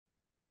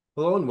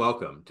Hello and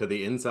welcome to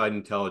the Inside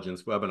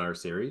Intelligence webinar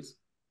series,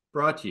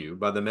 brought to you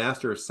by the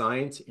Master of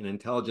Science in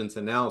Intelligence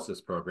Analysis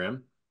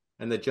program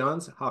and the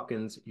Johns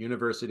Hopkins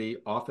University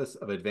Office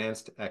of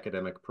Advanced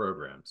Academic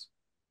Programs.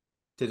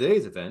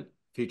 Today's event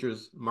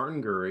features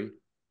Martin Gurri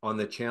on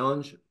the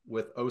challenge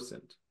with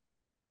OSINT.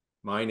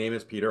 My name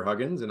is Peter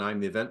Huggins and I'm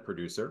the event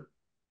producer.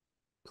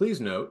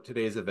 Please note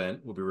today's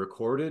event will be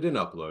recorded and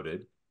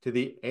uploaded to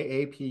the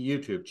AAP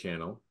YouTube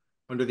channel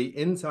under the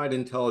Inside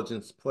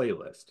Intelligence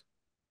playlist.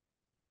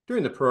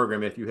 During the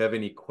program, if you have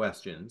any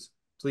questions,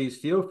 please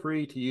feel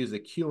free to use the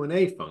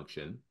Q&A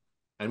function,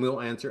 and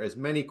we'll answer as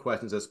many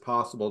questions as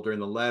possible during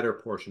the latter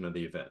portion of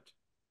the event.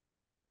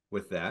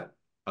 With that,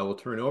 I will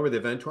turn over the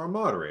event to our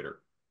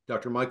moderator,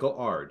 Dr. Michael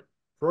Ard,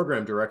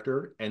 Program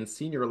Director and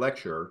Senior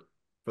Lecturer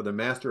for the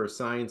Master of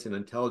Science in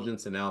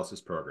Intelligence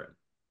Analysis program.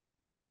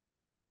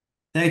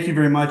 Thank you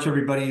very much,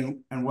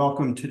 everybody, and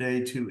welcome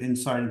today to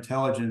Inside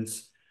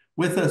Intelligence.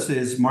 With us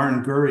is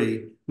Martin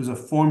Gurri, who's a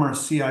former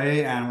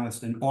CIA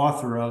analyst and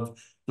author of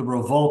The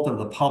Revolt of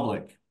the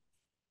Public.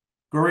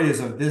 Gurri is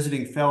a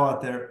visiting fellow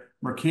at the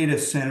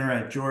Mercatus Center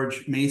at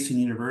George Mason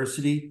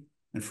University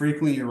and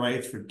frequently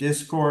writes for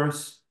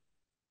Discourse,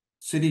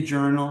 City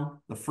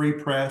Journal, the Free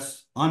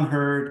Press,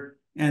 UnHerd,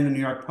 and the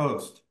New York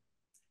Post.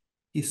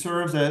 He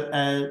serves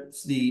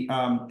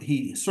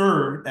he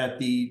served at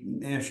the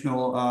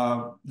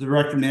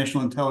Director of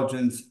National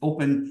Intelligence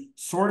Open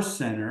Source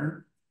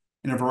Center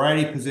in a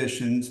variety of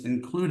positions,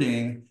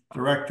 including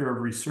Director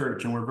of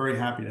Research, and we're very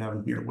happy to have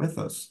him here with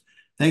us.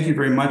 Thank you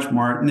very much,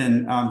 Martin.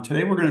 And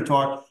today we're going to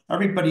talk,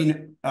 everybody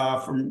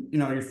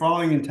you're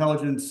following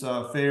intelligence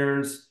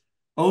affairs.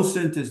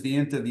 OSINT is the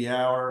int of the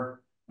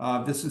hour.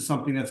 This is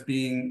something that's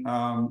being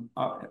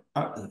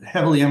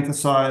heavily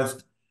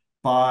emphasized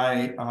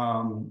by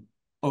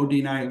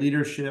OD9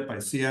 leadership, by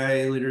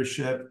CIA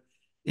leadership,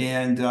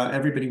 and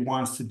everybody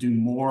wants to do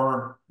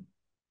more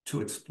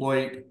to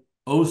exploit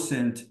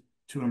OSINT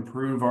to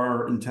improve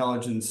our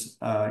intelligence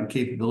and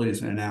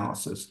capabilities and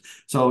analysis.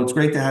 So it's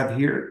great to have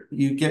here.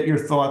 You get your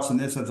thoughts on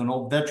this as an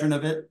old veteran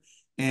of it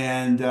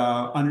and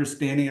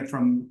understanding it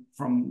from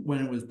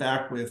when it was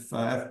back with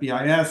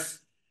FBIS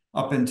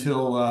up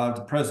until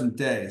the present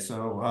day.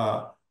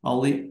 So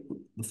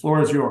the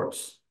floor is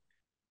yours.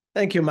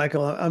 Thank you,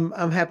 Michael.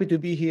 I'm happy to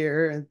be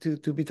here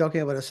and to be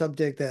talking about a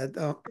subject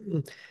that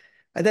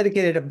I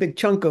dedicated a big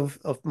chunk of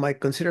my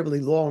considerably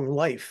long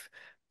life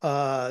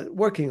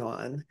working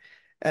on.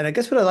 And I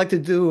guess what I'd like to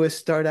do is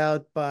start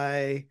out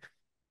by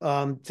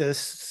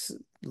just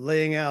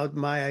laying out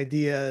my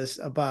ideas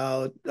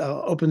about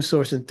open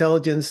source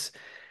intelligence,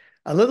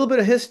 a little bit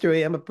of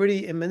history. I'm a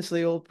pretty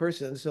immensely old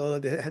person, so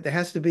there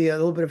has to be a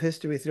little bit of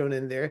history thrown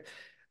in there.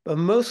 But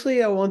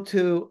mostly I want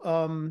to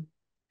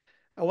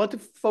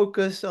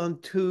focus on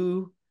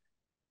two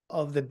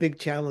of the big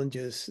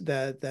challenges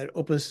that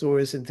open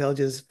source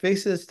intelligence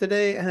faces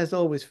today and has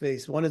always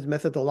faced. One is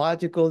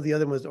methodological, the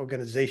other one is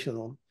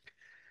organizational.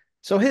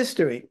 So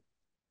history,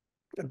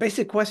 a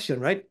basic question,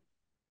 right?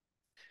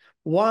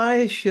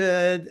 Why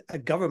should a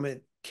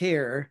government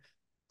care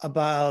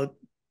about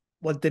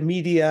what the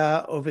media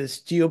of its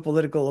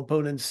geopolitical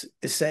opponents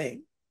is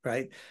saying,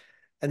 right?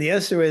 And the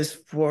answer is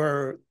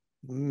for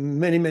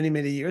many, many,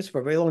 many years, for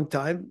a very long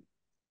time,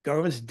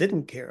 governments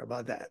didn't care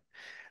about that.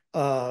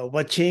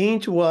 What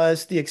changed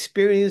was the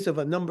experience of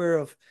a number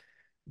of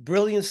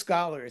brilliant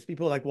scholars,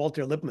 people like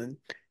Walter Lippmann,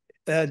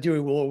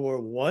 during World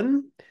War I.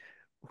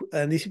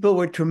 And these people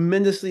were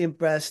tremendously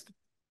impressed,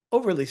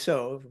 overly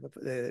so,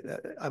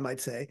 I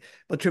might say,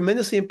 but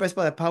tremendously impressed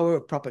by the power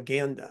of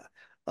propaganda,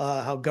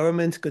 how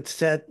governments could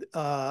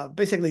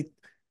basically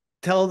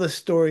tell the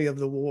story of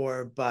the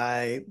war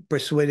by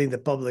persuading the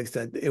public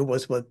that it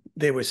was what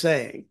they were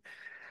saying.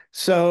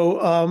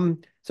 So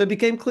it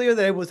became clear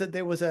that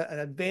there was an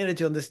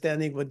advantage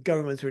understanding what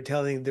governments were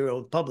telling their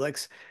own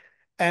publics,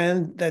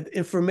 and that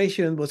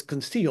information was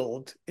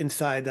concealed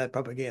inside that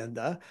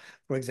propaganda.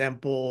 For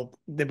example,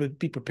 they would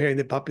be preparing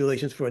the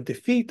populations for a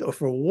defeat or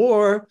for a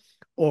war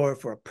or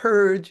for a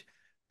purge.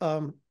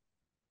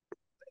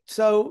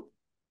 So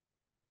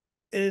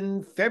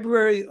in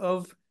February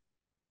of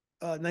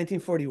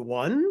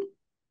 1941,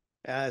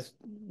 as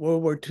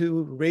World War II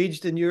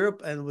raged in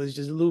Europe and was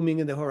just looming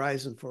in the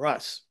horizon for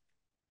us,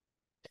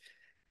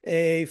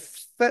 a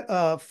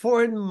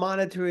foreign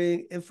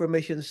monitoring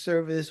information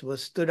service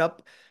was stood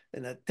up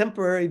in a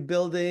temporary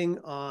building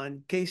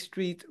on K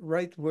Street,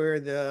 right where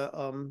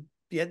the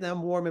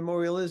Vietnam War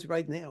Memorial is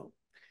right now.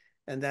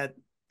 And that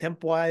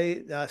Temp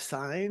Y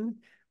sign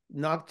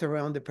knocked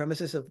around the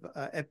premises of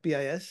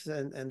FBIS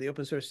and the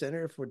Open Source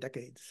Center for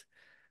decades.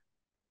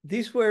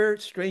 These were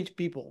strange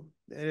people.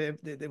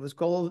 It was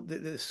called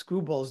the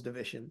Screwballs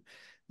Division.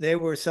 There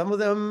were some of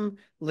them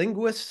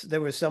linguists,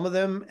 there were some of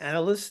them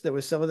analysts, there were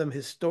some of them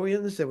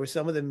historians, there were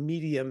some of them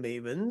media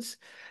mavens,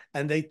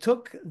 and they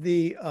took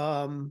the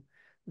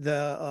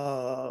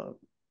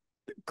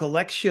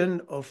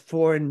collection of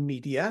foreign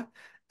media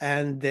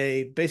and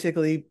they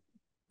basically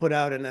put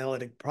out an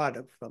analytic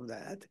product from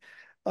that.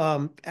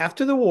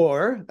 After the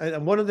war,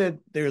 and one of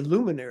their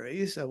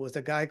luminaries was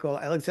a guy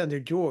called Alexander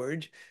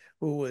George,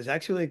 who was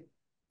actually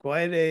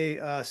quite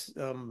a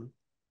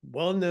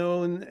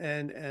well-known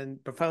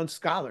and profound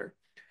scholar.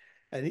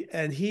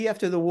 And he,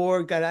 after the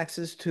war, got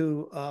access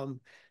to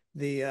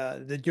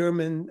the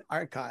German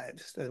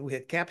archives that we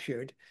had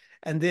captured,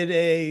 and did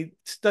a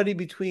study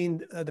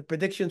between the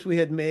predictions we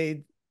had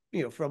made,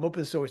 from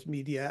open source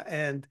media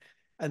and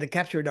the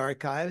captured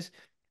archives.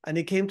 And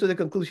he came to the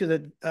conclusion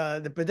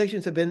that the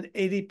predictions have been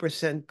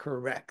 80%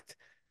 correct.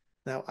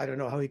 Now, I don't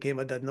know how he came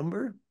at that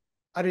number.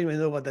 I don't even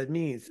know what that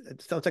means.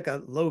 It sounds like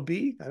a low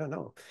B. I don't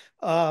know.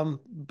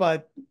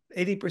 But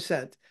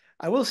 80%.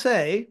 I will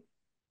say,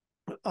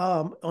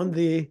 let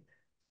me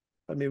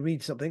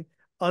read something.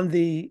 On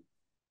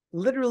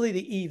literally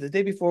the eve, the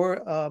day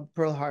before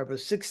Pearl Harbor,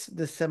 6th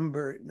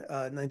December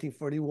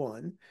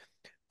 1941,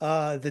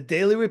 the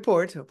Daily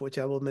Report, of which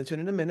I will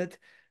mention in a minute,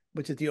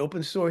 which is the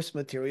open source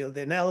material,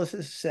 the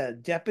analysis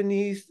said,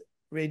 Japanese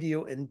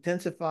radio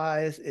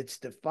intensifies its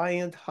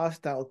defiant,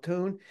 hostile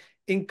tone.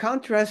 In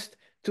contrast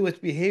to its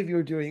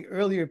behavior during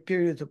earlier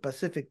periods of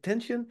Pacific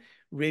tension,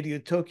 Radio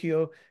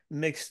Tokyo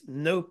makes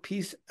no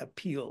peace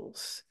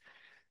appeals.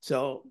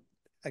 So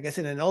I guess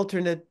in an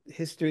alternate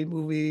history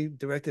movie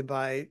directed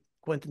by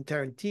Quentin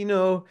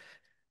Tarantino,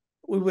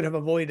 we would have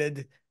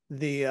avoided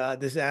the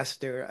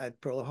disaster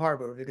at Pearl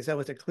Harbor, because that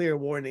was a clear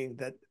warning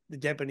that the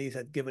Japanese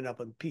had given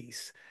up on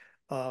peace.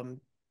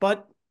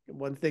 But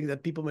one thing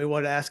that people may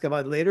want to ask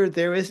about later,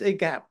 there is a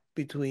gap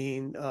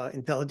between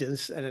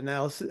intelligence and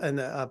analysis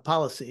and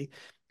policy.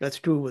 That's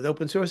true with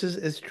open sources.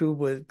 It's true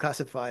with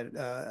classified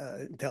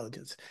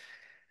intelligence,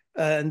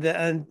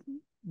 and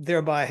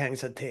thereby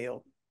hangs a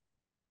tail.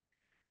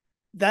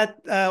 That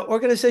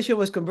organization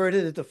was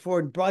converted into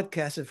Foreign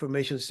Broadcast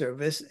Information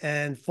Service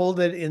and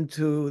folded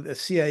into the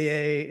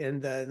CIA in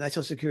the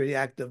National Security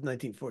Act of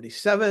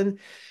 1947.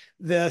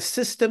 The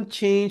system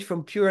changed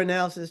from pure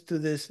analysis to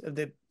this.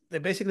 They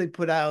basically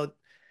put out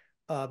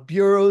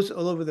bureaus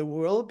all over the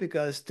world,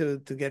 because to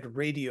get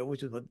radio,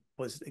 which is what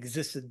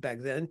existed back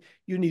then,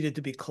 you needed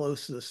to be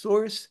close to the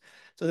source.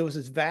 So there was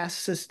this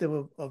vast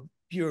system of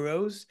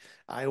bureaus.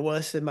 I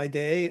was, in my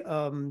day,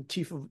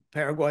 chief of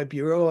Paraguay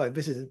Bureau. I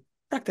visited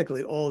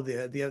practically all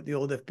the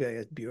old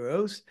FBI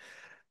bureaus.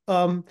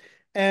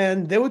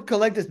 And they would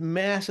collect this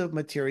massive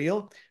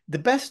material, the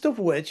best of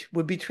which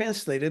would be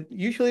translated,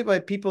 usually by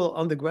people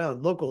on the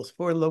ground, locals,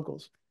 foreign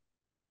locals.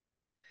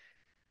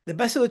 The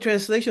best of the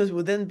translations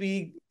would then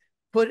be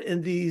put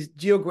in these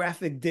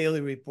geographic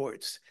daily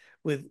reports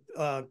with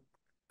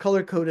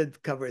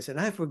color-coded covers, and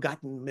I've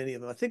forgotten many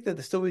of them. I think that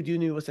the Soviet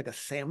Union was like a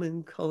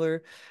salmon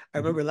color. I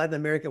remember Latin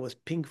America was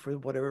pink for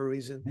whatever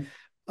reason.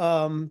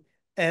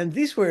 And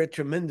these were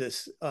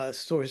tremendous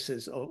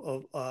sources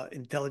of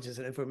intelligence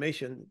and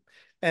information.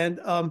 And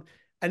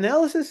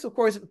analysis, of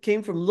course,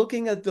 came from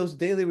looking at those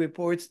daily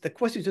reports. The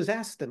questions just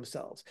asked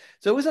themselves.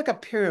 So it was like a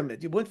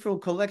pyramid. You went from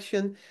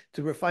collection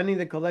to refining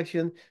the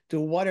collection to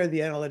what are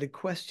the analytic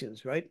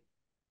questions, right?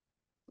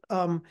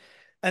 And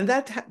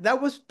that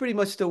was pretty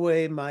much the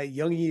way my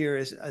young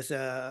years as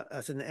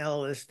an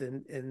analyst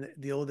in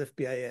the old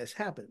FBIS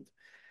happened.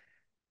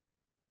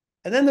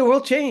 And then the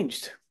world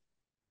changed.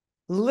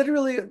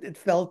 Literally, it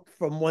felt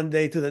from one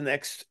day to the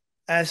next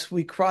as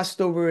we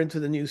crossed over into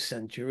the new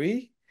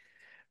century.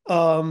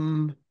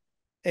 A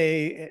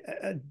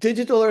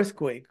digital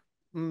earthquake,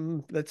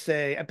 let's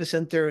say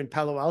epicenter in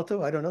Palo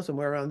Alto, I don't know,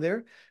 somewhere around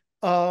there,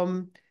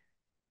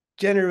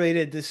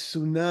 generated this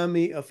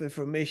tsunami of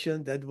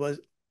information that was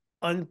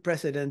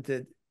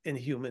unprecedented in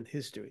human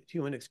history,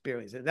 human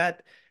experience. And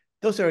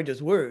those are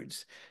just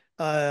words.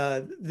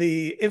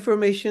 The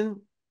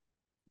information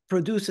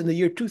produced in the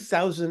year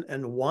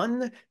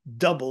 2001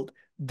 doubled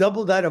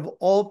that of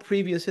all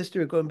previous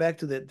history, going back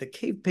to the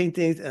cave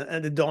paintings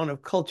and the dawn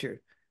of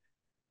culture.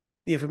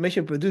 The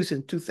information produced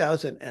in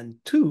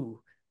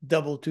 2002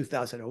 doubled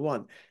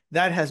 2001.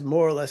 That has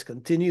more or less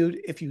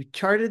continued. If you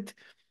chart it,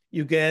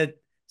 you get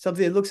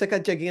something that looks like a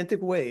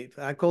gigantic wave.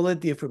 I call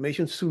it the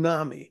information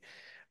tsunami.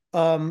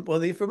 Well,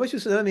 the information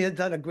tsunami has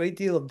done a great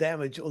deal of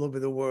damage all over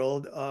the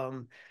world.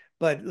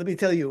 But let me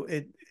tell you,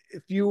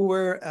 if you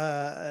were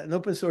an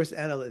open source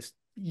analyst,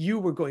 you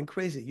were going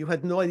crazy. You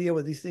had no idea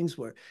what these things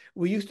were.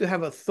 We used to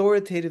have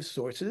authoritative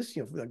sources.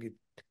 Like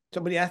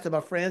somebody asked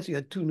about France, you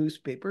had 2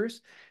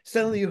 newspapers.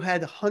 Suddenly you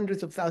had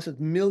hundreds of thousands,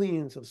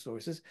 millions of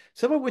sources,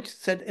 some of which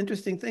said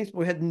interesting things, but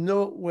we had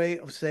no way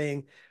of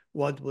saying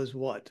what was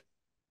what.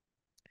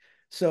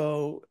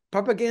 So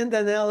propaganda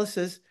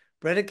analysis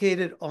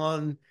predicated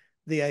on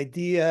the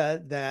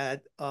idea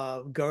that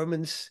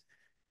governments,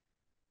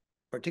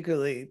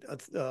 particularly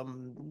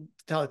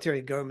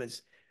totalitarian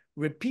governments,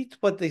 repeat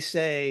what they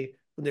say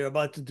when they're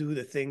about to do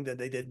the thing that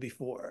they did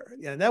before.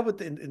 Yeah, and that would,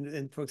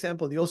 for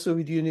example, the old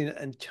Soviet Union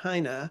and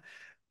China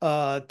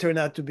turned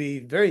out to be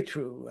very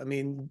true. I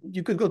mean,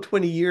 you could go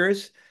 20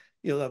 years,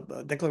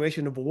 a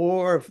declaration of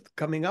war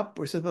coming up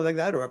or something like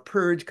that, or a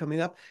purge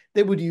coming up,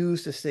 they would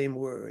use the same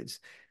words.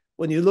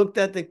 When you looked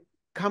at the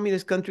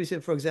communist countries,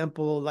 for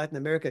example, Latin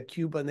America,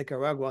 Cuba,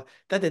 Nicaragua,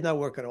 that did not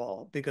work at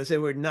all, because they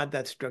were not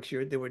that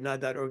structured. They were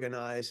not that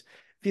organized.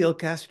 Fidel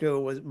Castro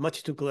was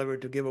much too clever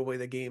to give away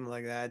the game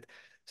like that.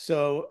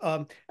 So,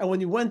 and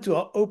when you went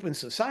to open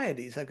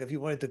societies, like if you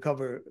wanted to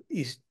cover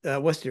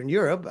Western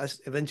Europe, as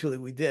eventually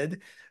we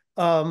did,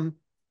 well,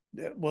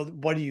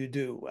 what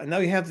do? And now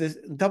you have this,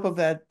 on top of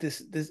that,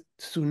 this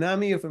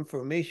tsunami of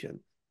information.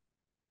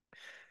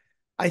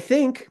 I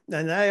think,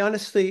 and I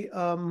honestly,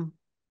 I'm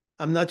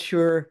not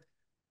sure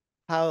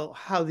how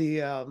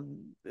the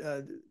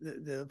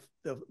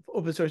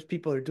open source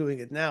people are doing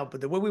it now, but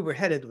the way we were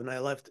headed when I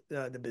left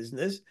the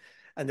business,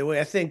 and the way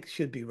I think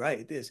should be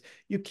right, is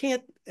you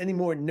can't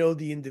anymore know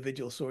the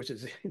individual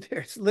sources.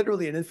 There's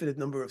literally an infinite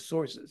number of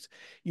sources.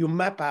 You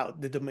map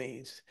out the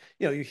domains.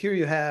 Here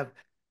you have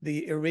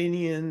the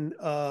Iranian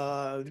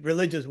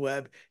religious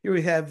web. Here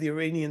we have the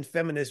Iranian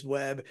feminist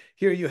web.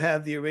 Here you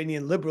have the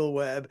Iranian liberal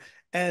web.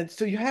 And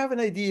so you have an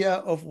idea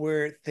of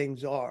where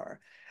things are.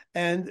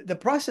 And the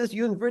process,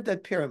 you invert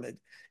that pyramid.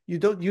 You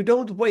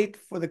don't wait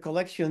for the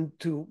collection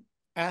to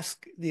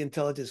ask the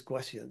intelligence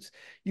questions.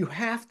 You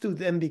have to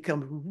then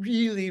become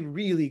really,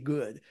 really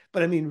good.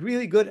 But I mean,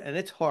 really good, and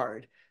it's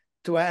hard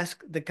to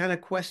ask the kind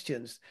of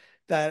questions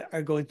that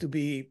are going to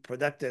be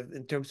productive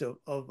in terms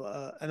of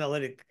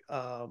analytic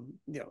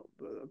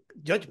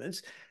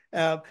judgments.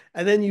 And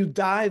then you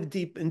dive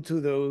deep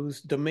into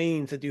those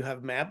domains that you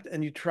have mapped,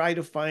 and you try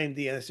to find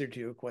the answer to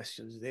your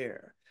questions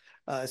there.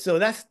 So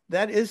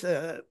that is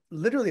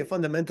literally a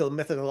fundamental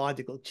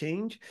methodological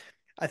change.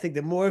 I think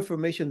the more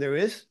information there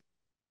is,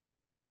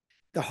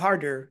 the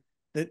harder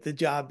the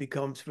job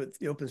becomes for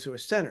the open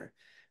source center.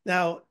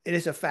 Now, it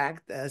is a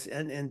fact, as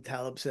N.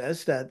 Taleb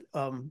says, that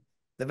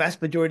the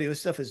vast majority of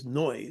stuff is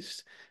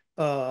noise.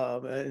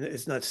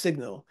 It's not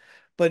signal.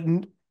 But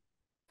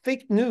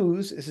fake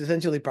news is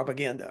essentially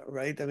propaganda,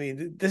 right? I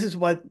mean, this is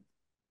what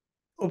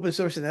open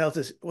source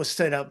analysis was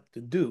set up to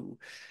do.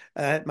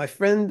 My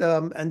friend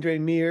Andre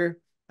Meer,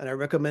 and I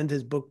recommend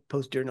his book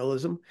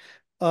Post-Journalism,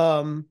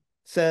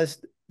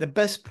 says the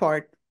best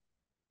part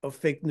of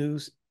fake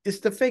news is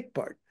the fake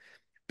part.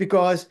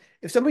 Because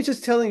if somebody's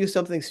just telling you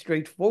something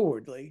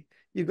straightforwardly,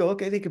 you go,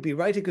 okay, they could be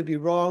right, he could be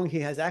wrong,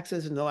 he has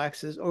access and no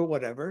access, or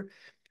whatever.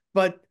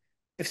 But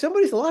if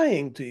somebody's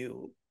lying to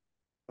you,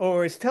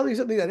 or is telling you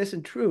something that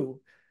isn't true,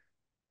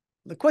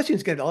 the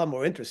questions get a lot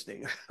more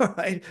interesting,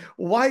 right?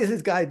 Why is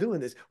this guy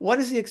doing this? What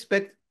does he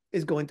expect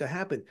is going to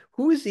happen?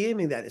 Who is he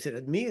aiming at? Is it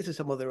at me? Is it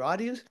some other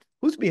audience?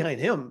 Who's behind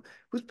him?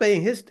 Who's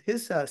paying his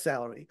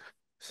salary?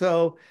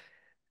 So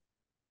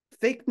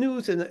fake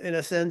news, in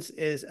a sense,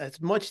 is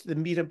as much the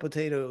meat and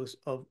potatoes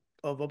of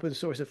open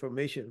source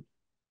information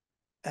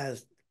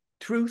as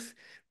truth,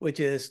 which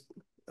is,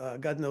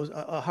 God knows,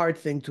 a hard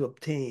thing to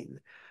obtain.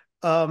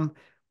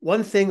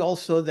 One thing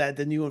also that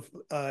the new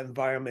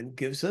environment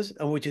gives us,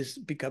 and which is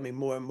becoming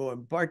more and more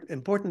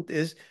important,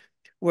 is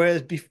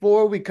whereas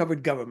before we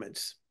covered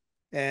governments,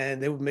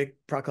 and they would make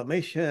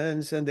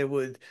proclamations, and they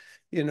would,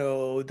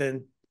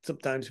 then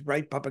sometimes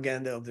write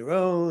propaganda of their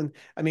own.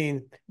 I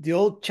mean, the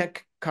old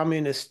Czech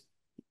communist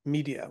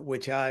media,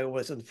 which I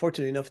was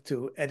unfortunate enough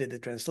to edit the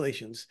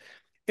translations,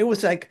 it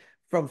was like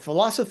from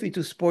philosophy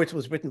to sports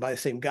was written by the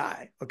same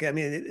guy. Okay, I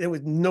mean, there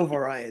was no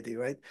variety,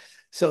 right?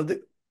 So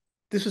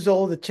this was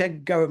all the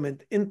Czech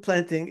government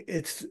implanting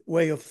its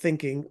way of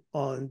thinking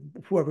on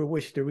whoever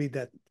wished to read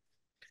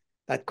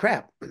that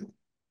crap.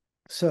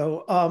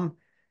 So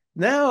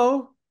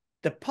now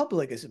the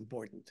public is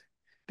important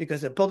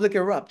because the public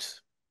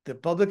erupts. The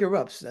public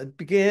erupts. That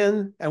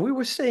began, and we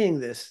were saying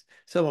this,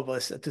 some of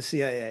us at the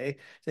CIA,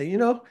 saying,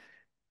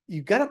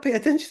 you got to pay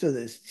attention to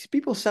this. These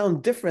people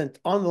sound different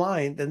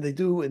online than they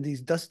do in these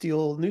dusty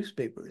old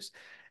newspapers.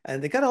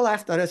 And they kind of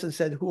laughed at us and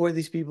said, who are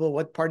these people?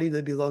 What party do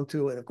they belong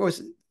to? And of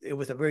course, it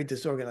was a very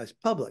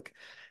disorganized public.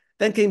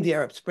 Then came the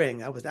Arab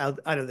Spring. I was out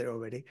of there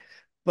already,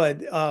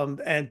 but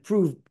and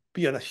proved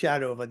beyond a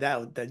shadow of a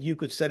doubt that you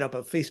could set up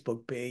a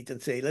Facebook page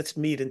and say, let's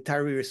meet in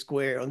Tahrir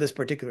Square on this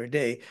particular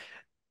day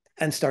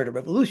and start a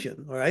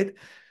revolution, all right?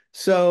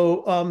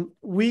 So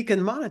we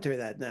can monitor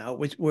that now,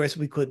 whereas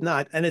we could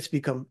not, and it's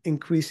become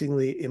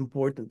increasingly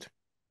important.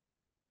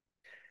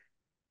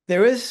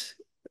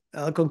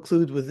 I'll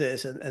conclude with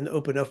this and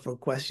open up for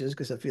questions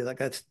because I feel like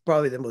that's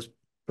probably the most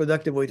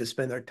productive way to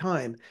spend our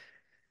time.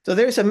 So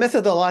there's a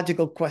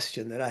methodological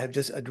question that I have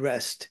just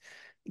addressed,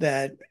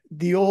 that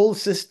the old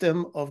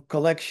system of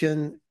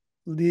collection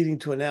leading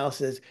to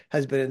analysis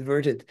has been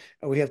inverted,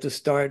 and we have to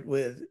start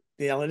with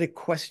the analytic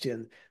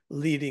question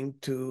leading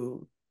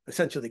to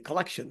essentially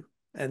collection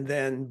and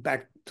then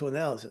back to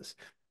analysis.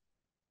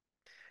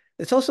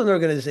 It's also an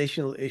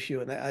organizational issue,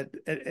 and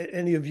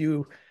any of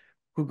you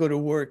who go to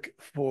work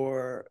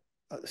for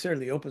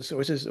certainly open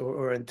sources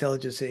or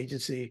intelligence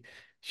agency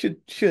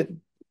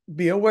should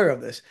be aware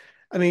of this.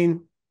 I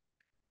mean,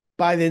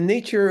 by the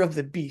nature of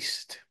the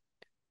beast,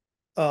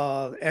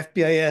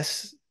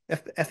 FBIS,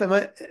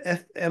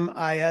 FMIS,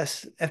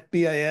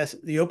 FBIS,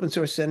 the Open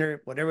Source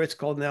Center, whatever it's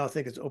called now, I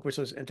think it's Open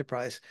Source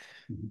Enterprise,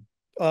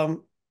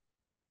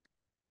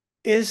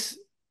 is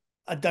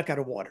a duck out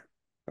of water,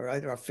 all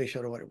right, or a fish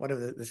out of water,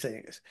 whatever the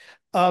saying is.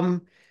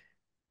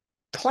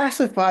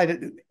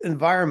 Classified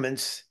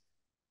environments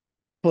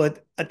put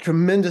a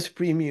tremendous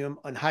premium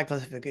on high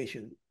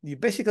classification. You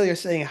basically are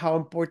saying how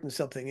important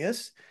something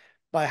is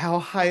by how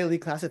highly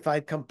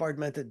classified,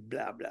 compartmented,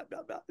 blah, blah,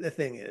 blah, blah, the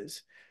thing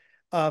is.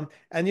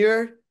 And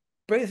you're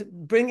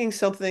bringing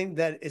something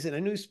that is in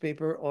a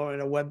newspaper or in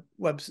a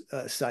web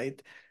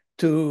site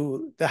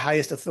to the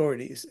highest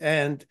authorities.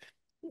 And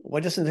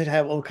why doesn't it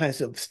have all kinds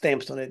of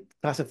stamps on it,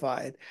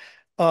 classified?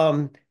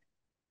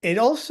 It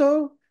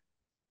also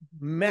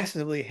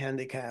massively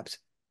handicaps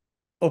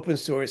open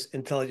source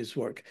intelligence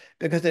work,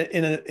 because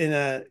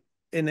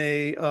in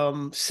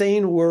a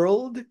sane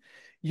world,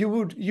 you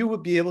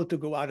would be able to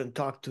go out and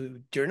talk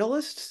to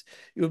journalists.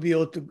 You would be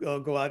able to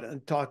go out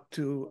and talk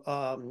to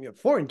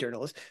foreign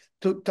journalists,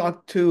 to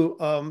talk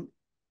to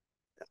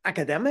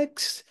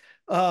academics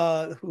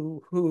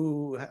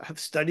who have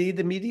studied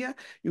the media.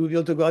 You would be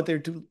able to go out there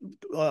to,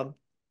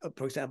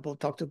 for example,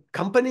 talk to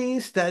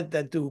companies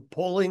that do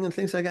polling and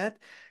things like that.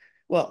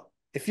 Well,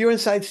 if you're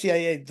inside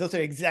CIA, those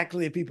are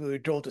exactly the people you're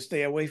told to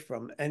stay away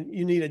from. And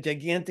you need a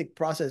gigantic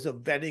process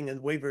of vetting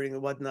and wavering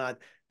and whatnot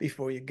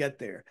before you get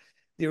there.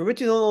 The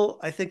original,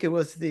 I think it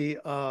was the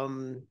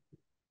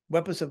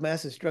Weapons of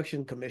Mass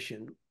Destruction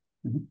Commission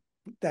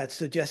that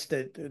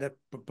suggested, that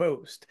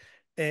proposed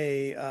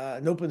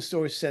an open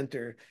source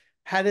center,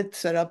 had it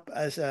set up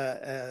as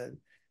an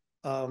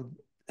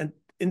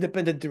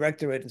independent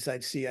directorate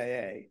inside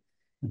CIA.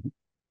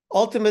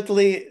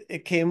 Ultimately,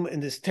 it came in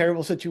this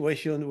terrible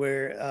situation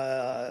where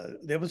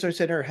the Open Source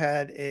Center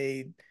had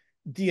a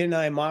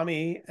DNI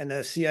mommy and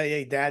a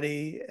CIA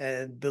daddy,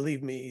 and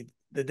believe me,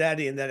 the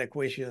daddy in that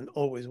equation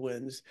always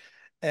wins.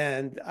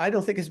 And I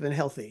don't think it's been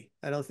healthy.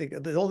 I don't think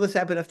all this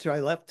happened after I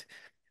left.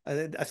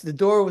 As the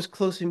door was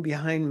closing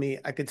behind me,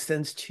 I could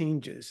sense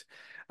changes.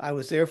 I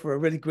was there for a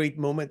really great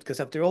moment, because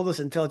after all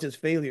those intelligence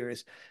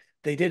failures,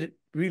 they did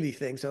really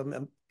things. So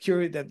I'm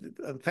curious, that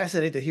I'm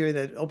fascinated to hear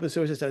that open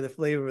sources are the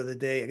flavor of the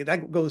day.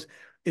 That goes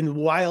in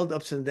wild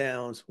ups and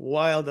downs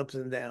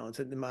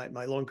in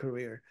my long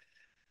career.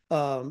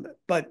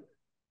 But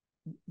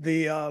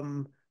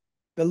the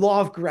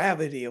law of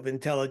gravity of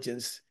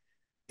intelligence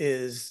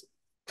is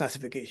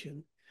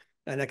classification.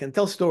 And I can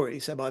tell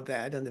stories about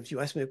that. And if you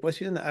ask me a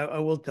question, I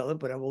will tell it,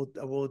 but I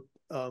won't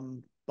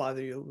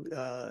bother you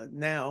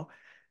now.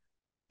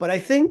 But I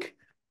think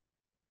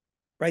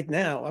right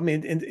now, I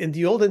mean, in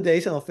the olden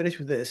days, and I'll finish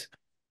with this,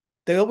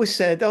 they always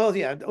said, oh,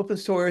 yeah, open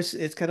source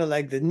is kind of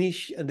like the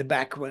niche and the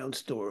background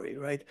story,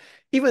 right?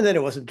 Even then,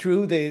 it wasn't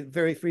true. They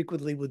very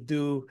frequently would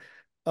do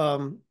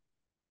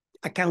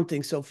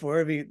accounting. So for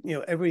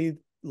every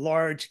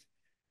large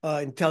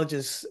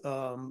intelligence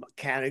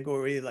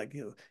category, like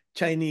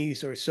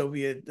Chinese or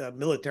Soviet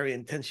military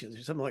intentions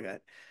or something like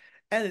that,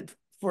 and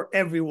for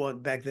everyone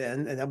back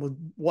then, and I would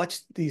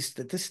watch these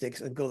statistics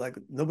and go like,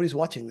 nobody's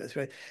watching this,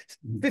 right?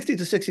 50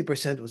 to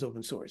 60% was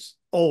open source,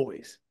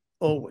 always,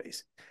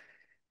 always.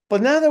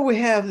 But now that we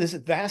have this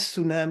vast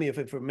tsunami of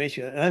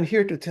information, and I'm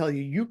here to tell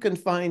you, you can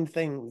find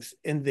things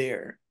in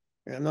there.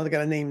 I'm not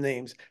going to name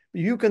names.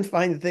 But you can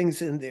find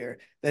things in there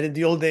that in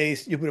the old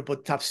days you would have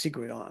put top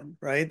secret on,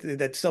 right?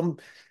 That some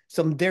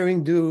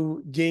daring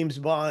do James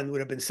Bond would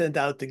have been sent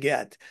out to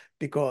get,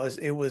 because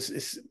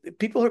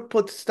people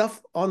put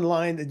stuff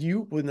online that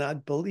you would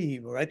not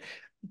believe, right?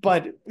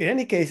 But in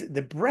any case,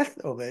 the breadth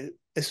of it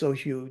is so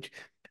huge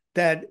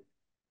that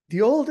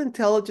the old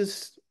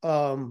intelligence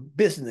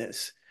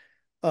business,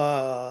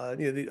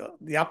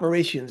 the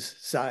operations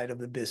side of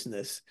the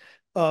business,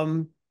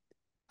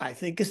 I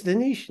think is the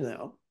niche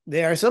now.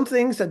 There are some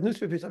things that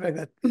newspapers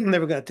are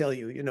never going to tell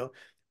you.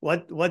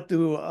 What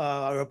do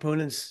our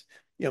opponents'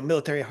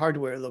 military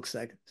hardware looks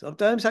like?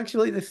 Sometimes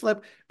actually they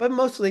flip, but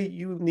mostly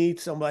you need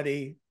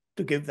somebody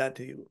to give that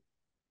to you,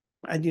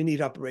 and you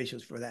need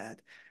operations for that.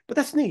 But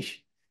that's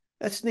niche.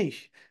 That's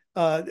niche.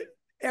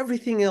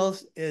 Everything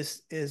else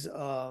is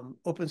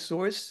open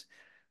source.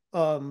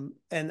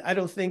 And I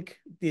don't think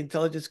the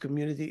intelligence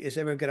community is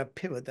ever going to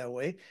pivot that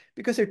way,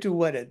 because they're too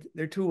wedded.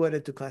 They're too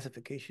wedded to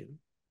classification.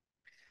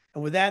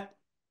 And with that,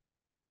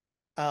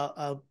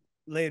 I'll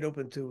lay it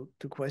open to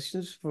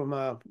questions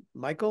from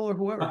Michael or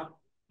whoever.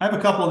 I have a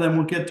couple of them.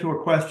 We'll get to our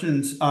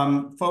questions.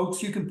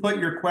 Folks, you can put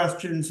your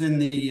questions in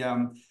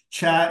the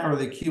chat or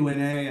the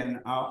Q&A,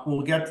 and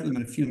we'll get to them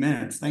in a few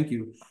minutes. Thank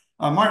you.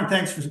 Martin,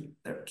 thanks for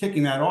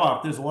kicking that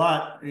off. There's a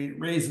lot to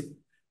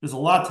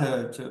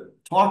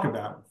talk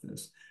about with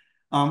this.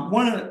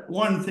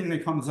 One thing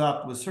that comes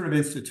up was sort of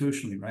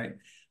institutionally, right?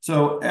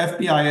 So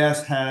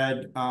FBIS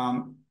had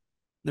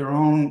their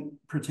own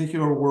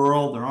particular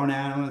world, their own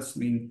analysts. I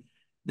mean,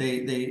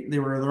 they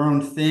were their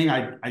own thing.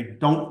 I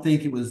don't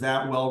think it was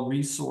that well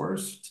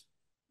resourced,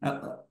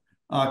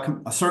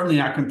 certainly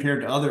not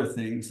compared to other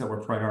things that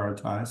were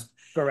prioritized.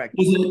 Correct.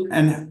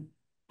 And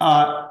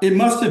it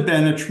must have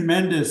been a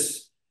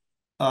tremendous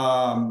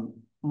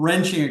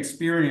wrenching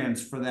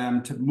experience for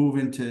them to move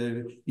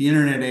into the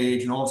internet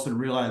age and all of a sudden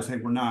realize, hey,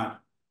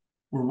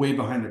 we're way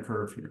behind the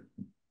curve here.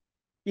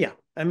 Yeah,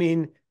 I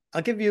mean,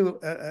 I'll give you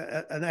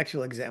an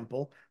actual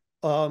example.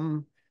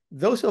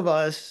 Those of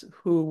us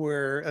who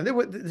were, and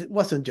it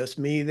wasn't just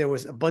me, there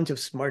was a bunch of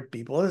smart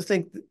people. I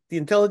think the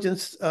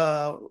intelligence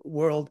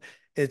world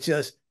is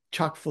just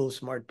chock full of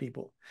smart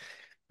people.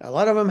 A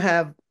lot of them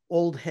have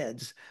old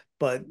heads,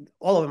 but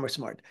all of them are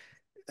smart.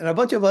 And a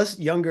bunch of us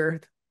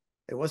younger,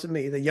 it wasn't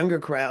me, the younger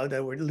crowd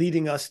that were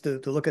leading us to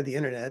look at the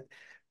internet,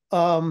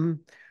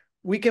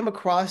 we came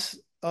across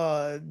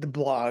the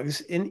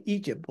blogs in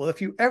Egypt. Well,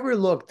 if you ever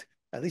looked,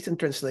 at least in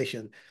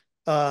translation,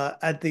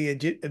 at the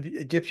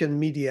Egyptian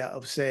media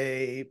of,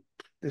 say,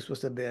 this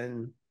must have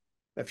been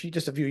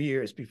just a few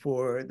years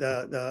before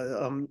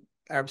the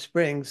Arab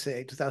Spring,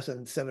 say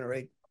 2007 or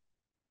 8.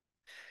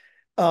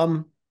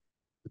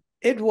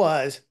 It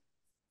was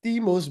the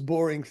most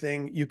boring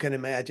thing you can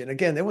imagine.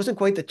 Again, there wasn't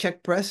quite the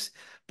Czech press,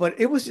 but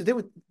there was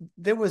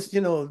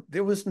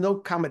no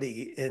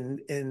comedy in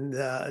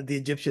the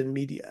Egyptian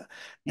media,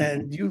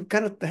 and you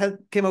kind of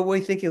came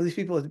away thinking of these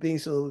people as being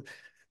sort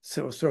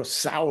of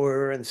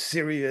sour and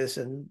serious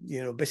and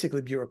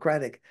basically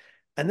bureaucratic,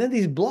 and then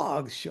these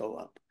blogs show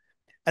up,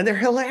 and they're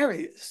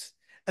hilarious.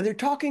 And they're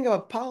talking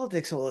about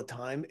politics all the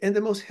time in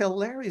the most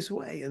hilarious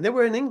way. And they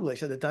were in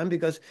English at the time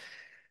because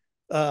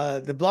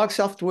the blog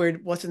software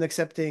wasn't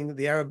accepting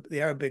the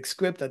Arabic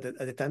script at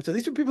the time. So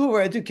these were people who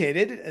were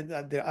educated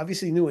and they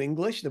obviously knew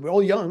English. They were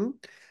all young,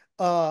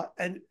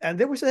 and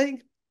they were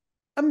saying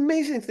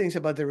amazing things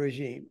about the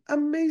regime,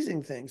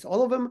 amazing things.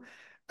 All of them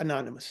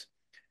anonymous,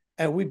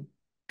 and we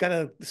kind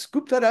of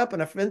scooped that up.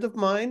 And a friend of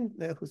mine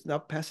who's now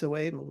passed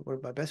away, one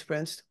of my best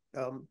friends,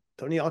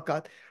 Tony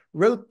Alcott,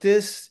 wrote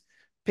this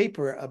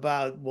paper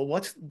about,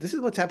 well, this is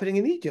what's happening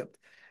in Egypt.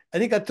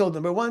 And he got told,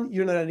 number one,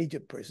 you're not an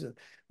Egypt person.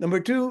 Number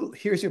two,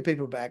 here's your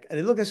paperback. And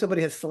it looked like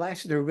somebody had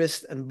slashed their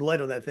wrist and blood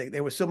on that thing.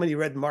 There were so many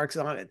red marks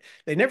on it.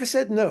 They never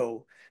said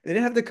no. They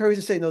didn't have the courage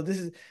to say no.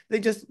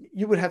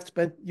 You would have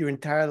spent your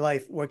entire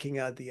life working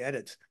out the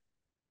edits.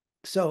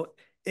 So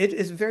it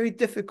is very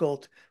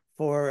difficult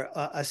for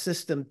a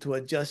system to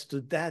adjust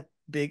to that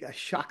big a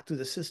shock to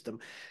the system.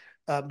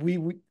 We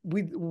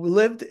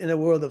lived in a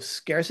world of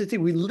scarcity.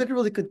 We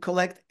literally could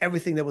collect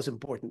everything that was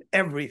important,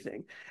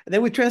 everything. And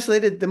then we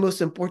translated the most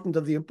important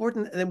of the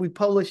important, and then we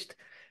published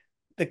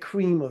the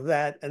cream of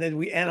that, and then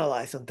we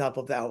analyzed on top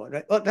of that one,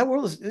 right? Well, that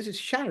world is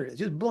just shattered. It's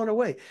just blown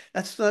away.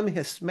 That tsunami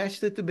has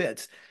smashed it to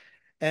bits.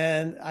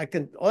 And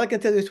all I can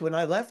tell you is when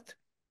I left,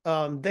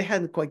 they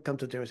hadn't quite come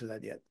to terms with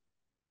that yet.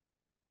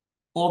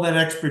 All that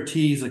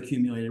expertise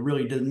accumulated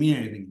really doesn't mean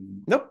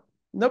anything. Nope.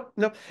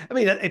 I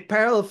mean, a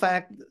parallel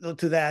fact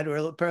to that, or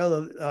a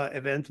parallel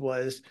event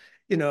was,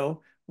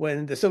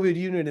 when the Soviet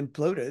Union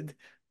imploded,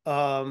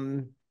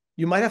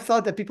 you might have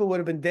thought that people would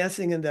have been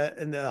dancing in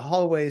the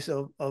hallways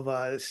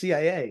of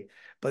CIA,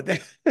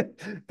 but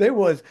there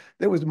was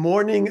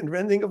mourning and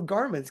rending of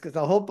garments because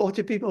a whole bunch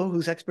of people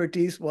whose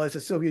expertise was the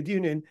Soviet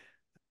Union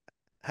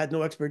had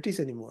no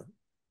expertise anymore.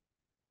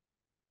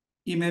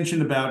 You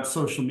mentioned about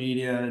social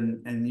media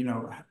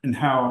and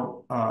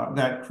how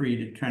that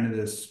created kind of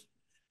this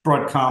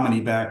brought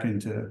comedy back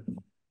into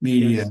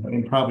media, yes.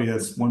 And probably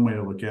that's one way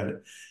to look at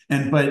it.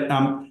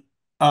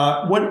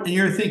 What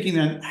you're thinking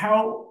then?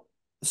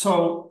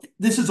 So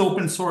this is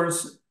open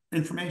source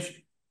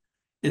information.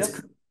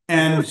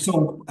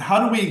 So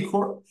how do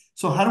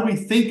we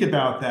think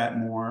about that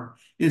more?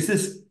 Is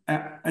this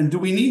and do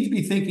we need to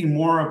be thinking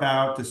more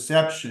about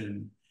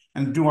deception?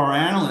 And do our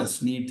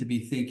analysts need to be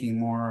thinking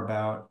more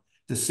about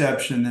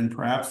deception than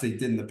perhaps they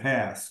did in the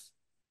past?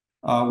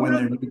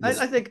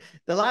 I think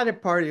the latter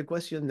part of your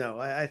question, no.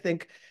 I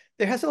think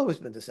there has always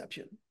been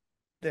deception.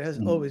 There has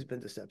always been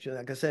deception.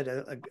 Like I said,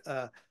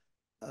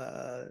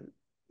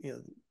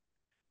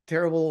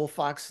 terrible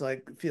fox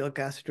like Fidel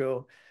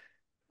Castro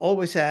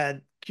always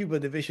had Cuba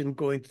division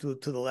going to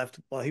the left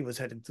while he was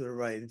heading to the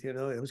right.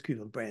 It was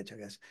Cuban branch, I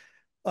guess.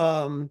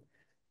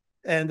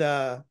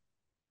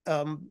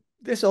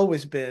 There's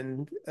always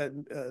been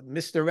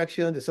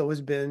misdirection. There's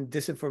always been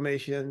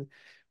disinformation.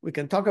 We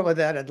can talk about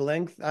that at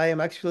length. I am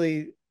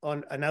actually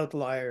on an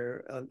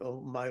outlier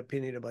on my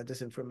opinion about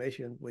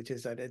disinformation, which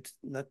is that it's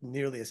not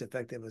nearly as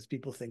effective as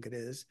people think it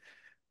is.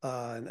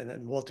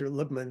 And Walter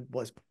Lippmann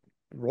was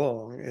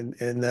wrong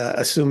in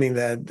assuming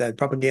that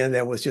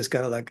propaganda was just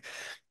kind of like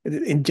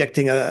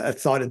injecting a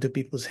thought into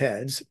people's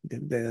heads,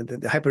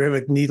 the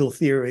hypodermic needle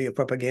theory of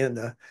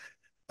propaganda.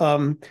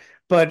 For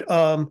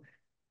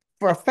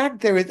a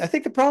fact, I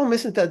think the problem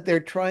isn't that they're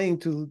trying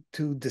to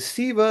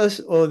deceive us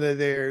or that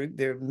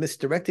they're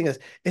misdirecting us.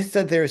 It's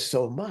that there's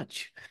so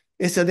much.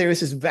 It's that there is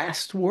this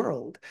vast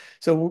world.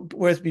 So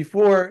whereas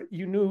before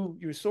you knew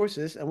your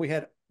sources, and we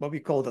had what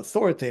we called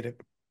authoritative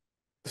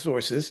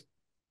sources.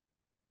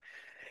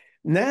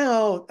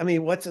 Now, I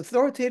mean, what's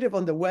authoritative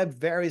on the web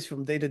varies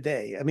from day to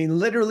day. I mean,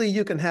 literally,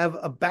 you can have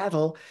a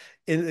battle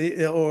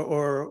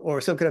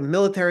or some kind of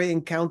military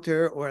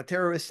encounter or a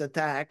terrorist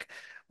attack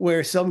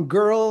where some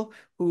girl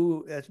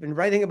who has been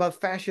writing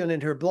about fashion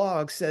in her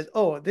blog says,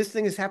 oh, this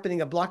thing is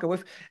happening a block away.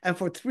 And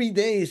for 3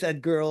 days,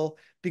 that girl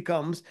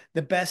becomes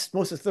the best,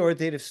 most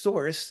authoritative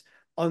source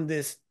on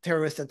this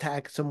terrorist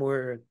attack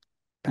somewhere,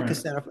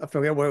 Pakistan, right. I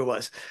forget where it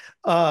was.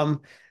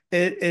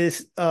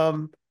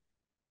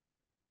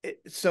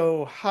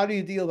 So how do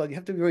you deal with it? You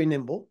have to be very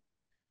nimble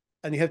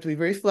and you have to be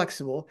very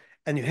flexible.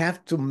 and you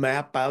have to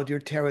map out your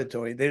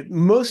territory.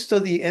 Most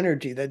of the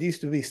energy that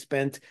used to be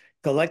spent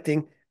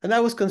collecting, and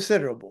that was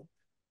considerable.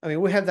 I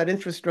mean, we have that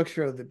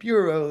infrastructure of the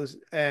bureaus,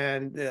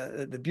 and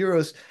the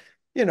bureaus,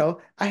 you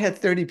know, I had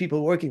 30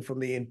 people working for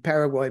me in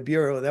Paraguay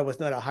bureau. That was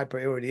not a high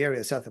priority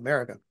area, South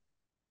America.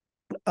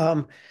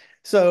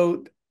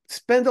 So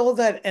spend all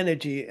that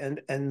energy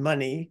and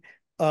money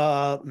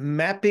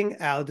mapping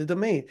out the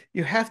domain.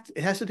 It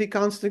has to be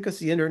constant because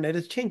the internet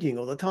is changing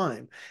all the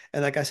time.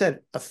 And like I said,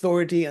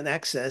 authority and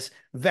access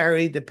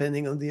vary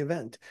depending on the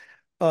event.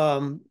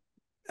 And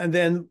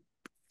then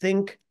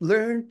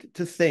learn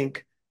to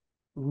think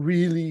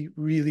really,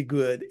 really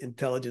good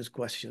intelligence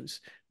questions.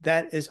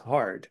 That is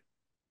hard.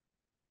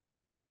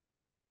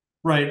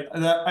 Right.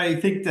 I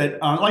think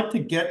that I'd like to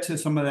get to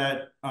some of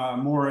that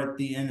more at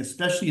the end,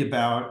 especially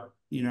about,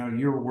 you know,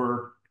 your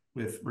work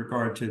with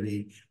regard to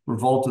the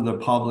revolt of the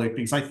public,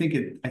 because I think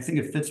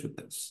it fits with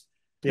this.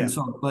 Yeah. And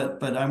so,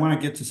 but I want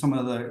to get to some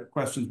of the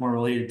questions more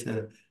related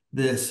to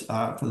this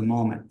for the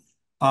moment.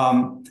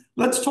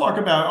 Let's talk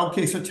about,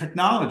 okay, so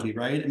technology,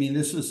 right? I mean,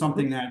 this is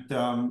something that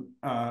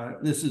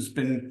this has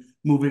been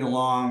moving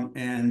along,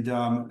 and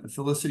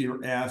Felicity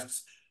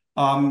asks,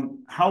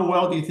 how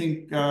well do you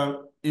think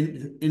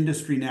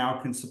industry now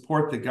can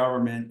support the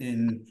government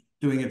in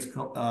doing its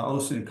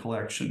OSINT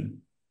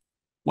collection?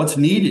 What's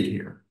needed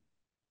here?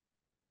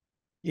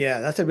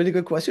 Yeah, that's a really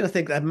good question. I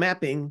think that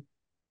mapping,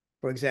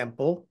 for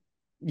example,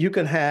 you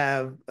can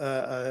have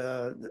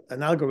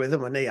an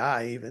algorithm, an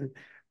AI even,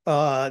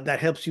 that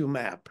helps you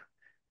map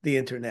the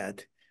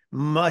internet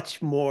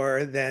much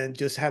more than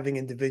just having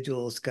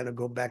individuals kind of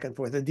go back and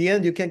forth. At the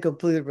end, you can't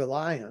completely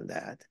rely on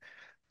that.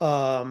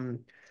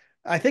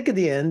 I think at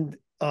the end,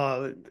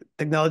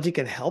 technology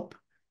can help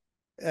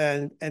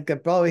and can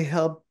probably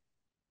help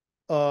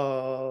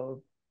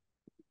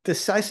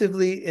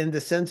decisively in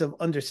the sense of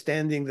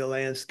understanding the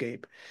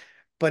landscape.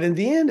 But in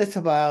the end, it's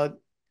about,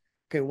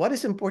 okay, what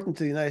is important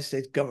to the United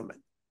States government?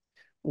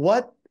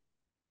 What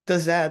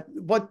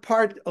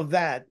part of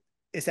that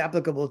is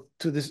applicable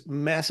to this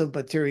massive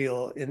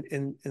material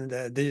in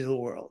the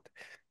digital world?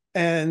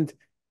 And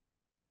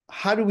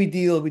how do we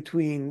deal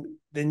between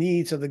the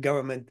needs of the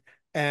government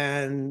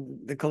and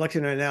the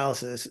collection and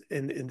analysis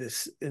in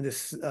this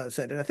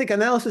set? And I think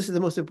analysis is the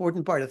most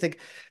important part. I think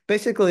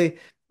basically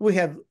we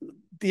have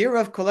the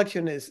era of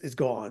collection is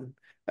gone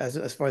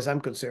as far as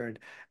I'm concerned.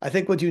 I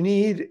think what you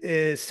need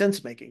is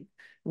sense making,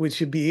 which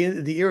should be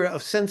in the era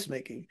of sense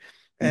making.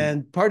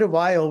 And part of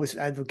why I always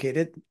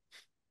advocated,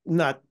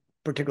 not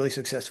particularly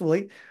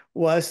successfully,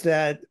 was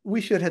that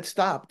we should have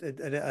stopped at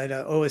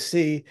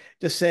OSC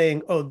just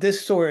saying, oh,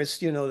 this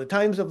source, you know, the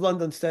Times of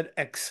London said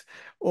X,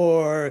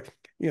 or,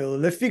 you know,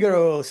 Le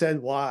Figaro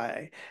said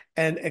Y,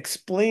 and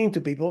explain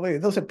to people,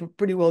 those are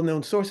pretty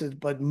well-known sources,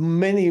 but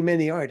many,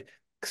 many aren't.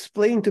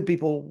 Explain to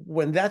people,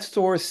 when that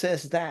source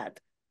says that,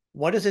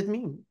 what does it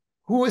mean?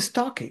 Who is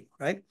talking,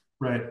 right?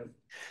 Right.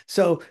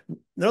 So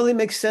not only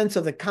make sense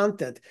of the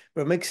content,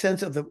 but make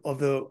sense of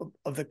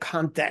the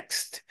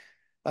context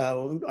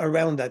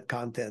around that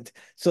content,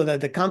 so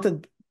that the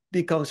content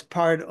becomes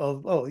part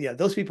of, oh yeah,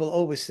 those people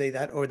always say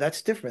that, or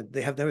that's different.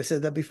 They have never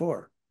said that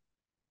before.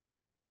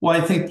 Well,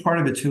 I think part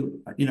of it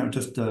too, you know,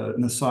 just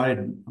an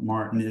aside,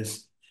 Martin,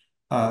 is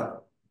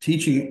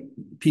teaching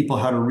people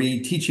how to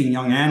read, teaching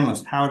young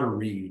analysts how to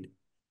read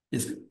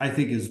I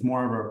think is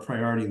more of a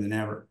priority than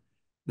ever.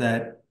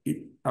 That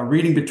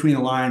reading between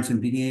the lines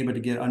and being able to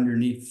get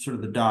underneath sort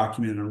of the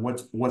document and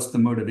what's the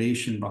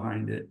motivation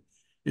behind it.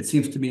 It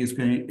seems to me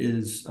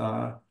is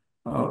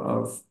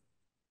of,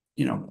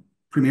 you know,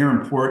 premier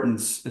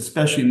importance,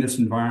 especially in this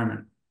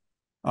environment.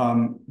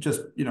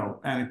 Just, you know,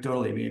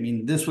 anecdotally, I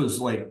mean, this was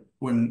like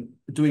when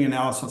doing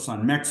analysis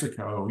on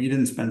Mexico, you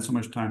didn't spend so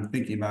much time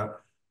thinking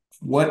about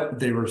what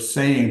they were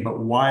saying, but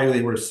why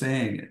they were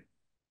saying it.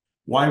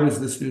 Why was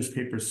this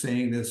newspaper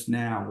saying this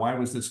now? Why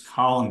was this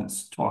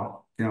columnist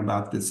talking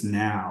about this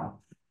now?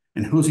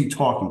 And who's he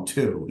talking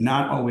to?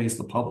 Not always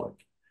the public,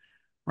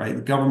 right?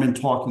 The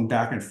government talking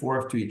back and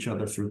forth to each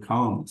other through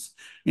columns.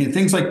 I mean,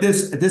 things like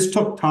this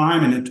took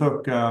time, and it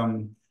took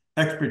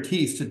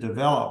expertise to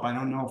develop. I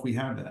don't know if we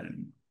have that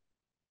anymore.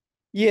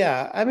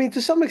 Yeah, I mean,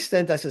 to some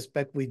extent, I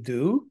suspect we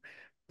do,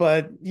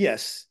 but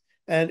yes,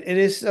 and it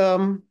is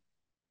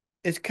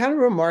it's kind of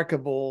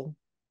remarkable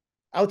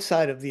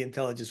outside of the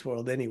intelligence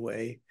world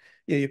anyway.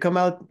 You know, you come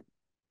out,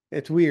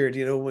 it's weird,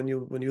 you know, when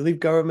you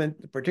leave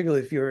government,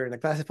 particularly if you're in a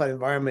classified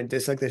environment,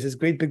 it's like there's this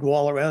great big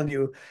wall around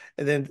you,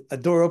 and then a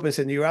door opens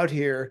and you're out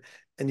here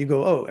and you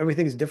go, oh,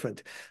 everything's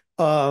different.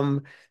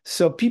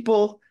 So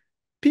people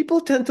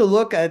tend to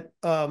look at,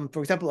 for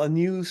example, a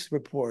news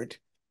report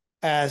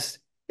as,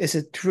 is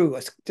it true?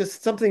 It's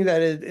just something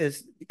that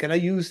is, can I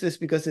use this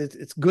because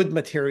it's good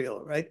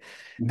material, right?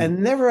 And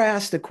never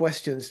ask the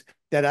questions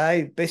that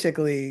I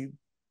basically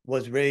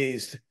was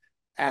raised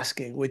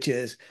asking, which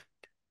is,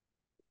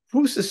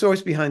 who's the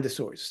source behind the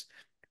source?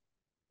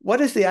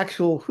 Who's the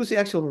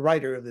actual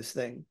writer of this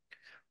thing?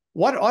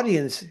 what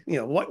audience,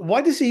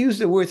 why does he use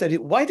the words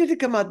why did it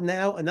come out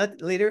now and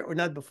not later or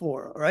not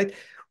before, all right?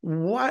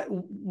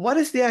 What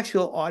is the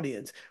actual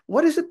audience?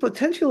 What is the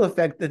potential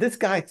effect that this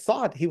guy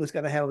thought he was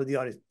going to have with the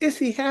audience? Is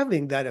he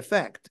having that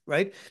effect,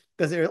 right?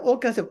 Because there are all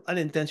kinds of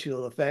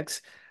unintentional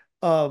effects.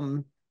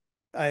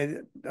 I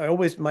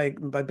always, my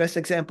best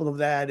example of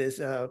that is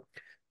the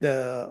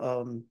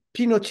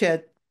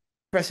Pinochet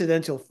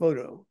presidential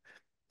photo,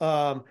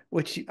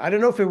 which I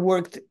don't know if it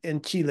worked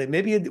in Chile.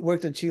 Maybe it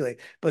worked in Chile,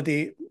 but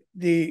the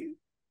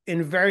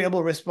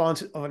invariable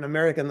response of an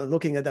American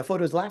looking at that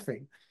photo is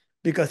laughing,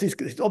 because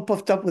he's all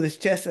puffed up with his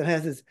chest and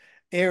has this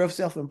air of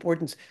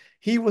self-importance.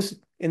 He was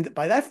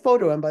by that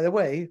photo, and by the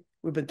way,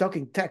 we've been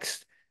talking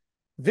text,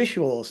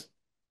 visuals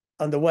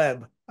on the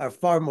web are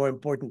far more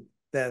important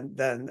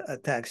than a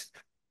text.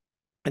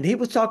 And he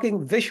was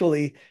talking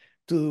visually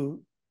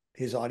to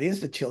his audience,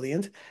 the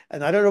Chileans,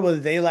 and I don't know whether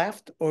they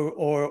laughed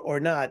or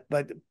not,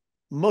 but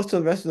most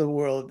of the rest of the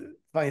world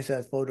finds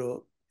that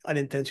photo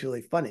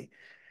unintentionally funny.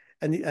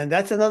 And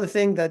that's another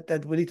thing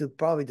that we need to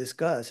probably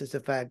discuss, is the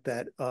fact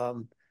that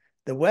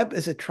the web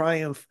is a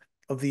triumph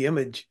of the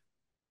image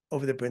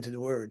over the printed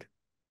word.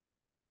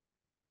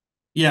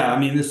 Yeah, I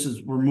mean,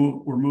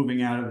 we're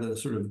moving out of the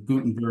sort of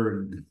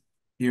Gutenberg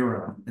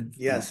era.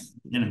 Yes.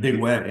 In a big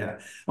way, yeah.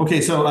 Okay,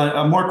 so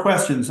more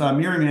questions.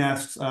 Miriam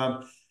asks,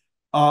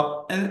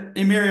 and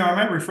Miriam, I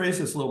might rephrase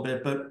this a little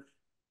bit, but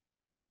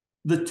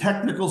the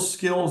technical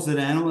skills that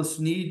analysts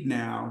need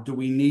now, do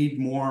we need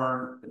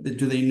more?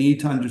 Do they need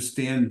to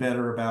understand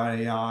better about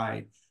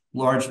AI,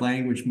 large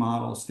language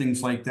models,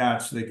 things like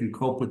that, so they can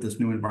cope with this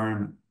new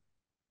environment?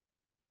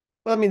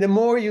 Well, I mean, the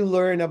more you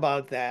learn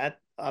about that,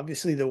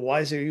 obviously, the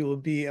wiser you will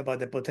be about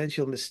the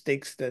potential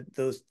mistakes that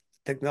those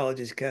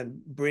technologies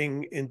can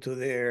bring into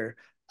their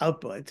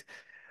output.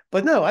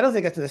 But no, I don't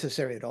think that's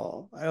necessary at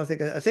all. I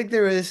think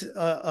there is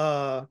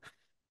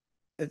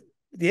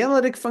the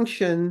analytic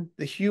function,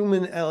 the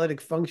human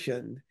analytic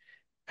function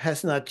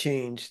has not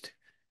changed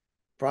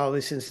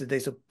probably since the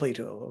days of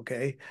Plato,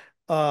 okay?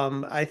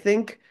 I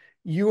think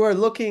you are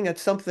looking at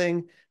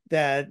something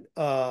that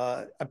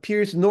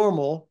appears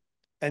normal,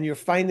 and you're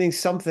finding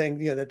something,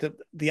 that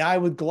the eye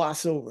would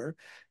gloss over,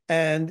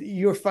 and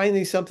you're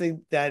finding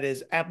something that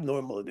is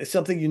abnormal. It's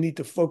something you need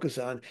to focus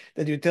on,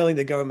 that you're telling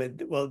the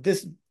government, well,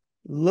 this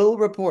little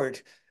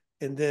report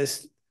in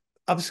this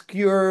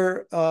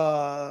obscure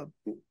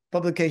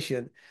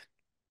publication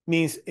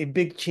means a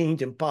big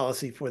change in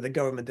policy for the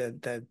government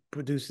that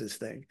produced this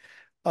thing.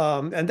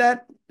 And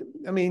that,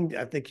 I mean,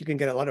 I think you can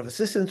get a lot of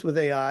assistance with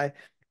AI,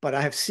 but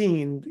I have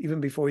seen,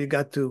 even before you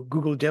got to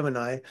Google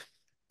Gemini,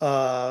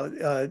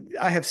 I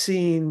have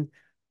seen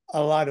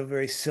a lot of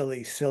very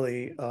silly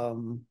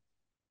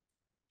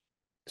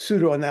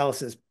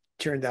pseudo-analysis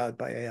churned out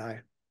by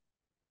AI.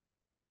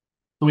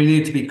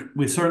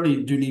 We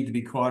certainly do need to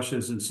be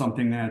cautious. It's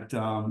something that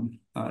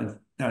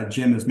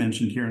Jim has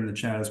mentioned here in the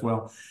chat as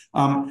well.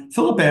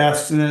 Philip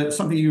asks,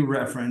 something you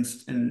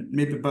referenced, and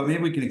maybe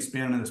we can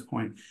expand on this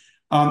point.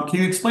 Can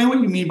you explain what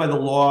you mean by the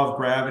law of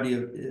gravity?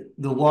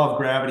 The law of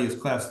gravity is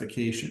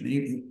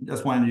classification.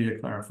 Just wanted you to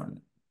clarify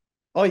that.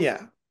 Oh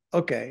yeah,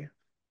 okay.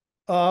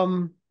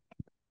 I'll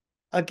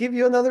give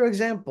you another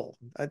example.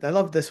 I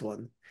love this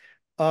one.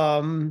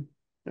 And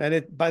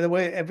by the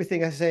way,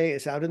 everything I say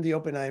is out in the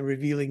open. I'm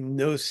revealing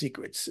no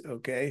secrets.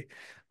 Okay.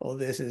 All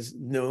this is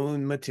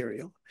known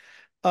material.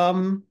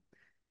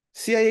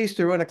 CIA used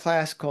to run a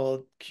class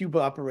called Cuba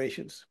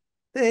Operations.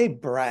 They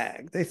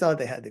bragged. They thought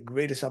they had the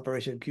greatest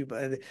operation in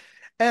Cuba.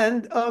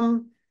 And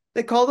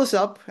they called us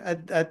up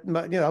at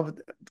my,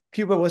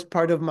 Cuba was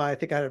part of I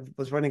think I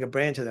was running a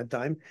branch at that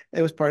time.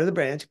 It was part of the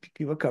branch,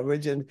 Cuba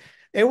coverage. And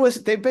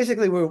they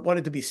basically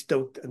wanted to be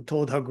stoked and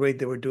told how great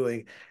they were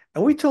doing.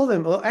 And we told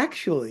them, well,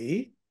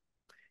 actually,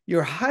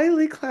 your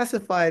highly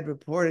classified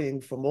reporting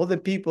from all the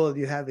people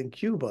you have in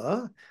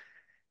Cuba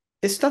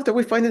is stuff that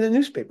we find in the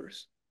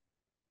newspapers.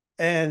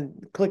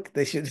 And click,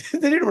 they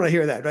didn't want to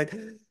hear that, right?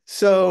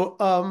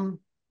 So,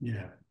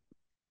 yeah.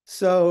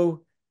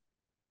 So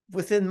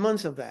within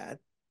months of that,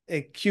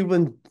 a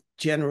Cuban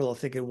general, I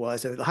think it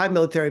was, a high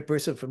military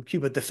person from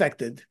Cuba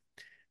defected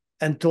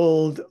and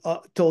told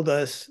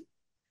us,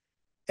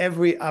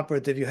 every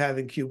operative you have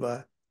in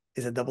Cuba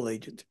is a double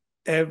agent,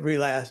 every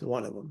last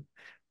one of them.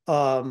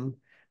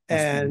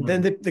 And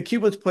then the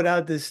Cubans put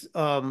out this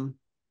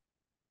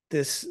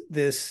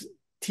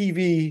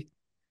TV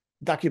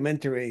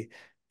documentary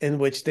in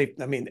which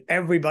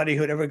everybody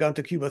who had ever gone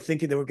to Cuba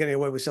thinking they were getting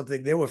away with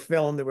something, they were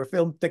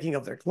filmed taking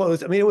off their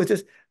clothes. I mean, it was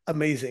just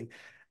amazing.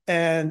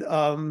 And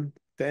to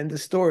end the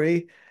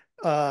story,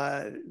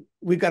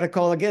 we got a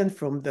call again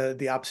from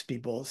the ops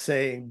people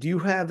saying, do you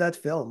have that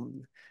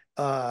film?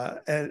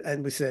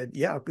 And we said,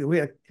 yeah,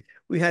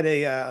 we had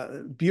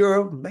a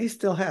bureau, may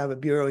still have a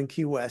bureau in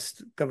Key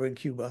West covering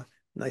Cuba.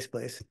 Nice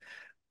place.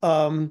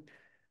 I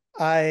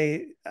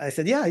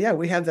said, yeah,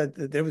 we have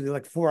that. There was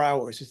like 4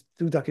 hours, just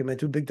two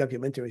big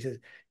documentaries.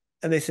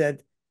 And they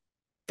said,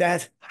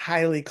 that's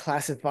highly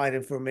classified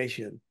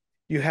information.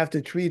 You have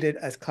to treat it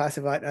as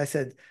classified. I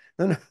said,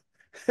 no,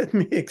 Let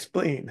me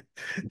explain.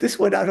 This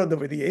went out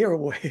over the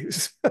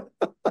airwaves.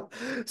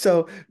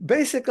 So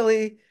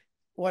basically,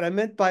 what I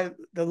meant by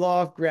the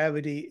law of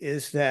gravity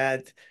is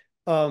that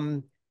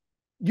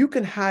you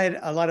can hide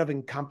a lot of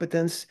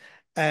incompetence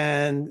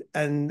and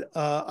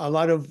a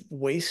lot of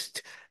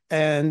waste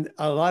and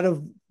a lot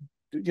of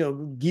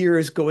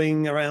gears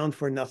going around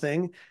for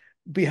nothing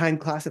behind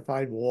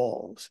classified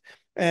walls.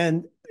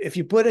 And if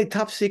you put a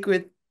top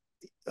secret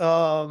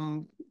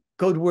code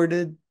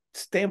worded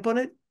stamp on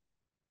it,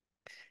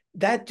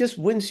 that just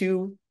wins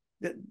you.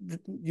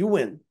 You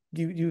win.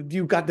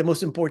 You got the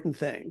most important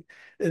thing,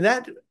 and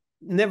that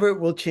never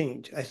will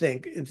change. I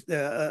think,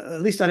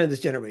 at least not in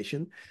this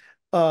generation.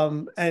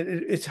 And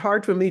it's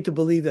hard for me to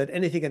believe that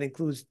anything that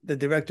includes the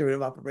director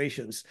of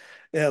operations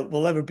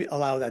will ever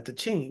allow that to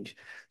change.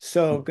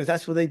 So, because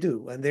that's what they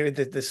do, and they're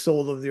the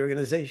soul of the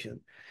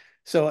organization.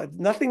 So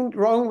nothing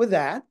wrong with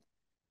that,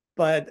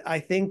 but I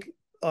think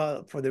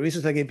for the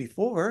reasons I gave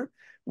before,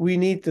 we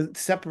need to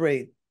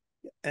separate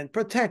and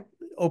protect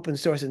open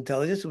source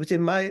intelligence, which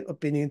in my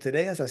opinion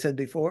today, as I said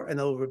before, and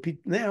I'll repeat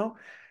now,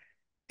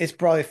 is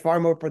probably far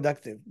more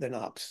productive than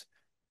ops.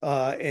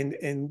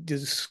 And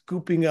just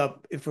scooping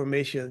up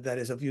information that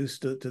is of use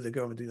to the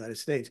government of the United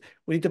States.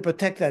 We need to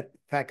protect that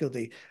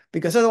faculty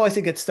because otherwise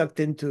it gets sucked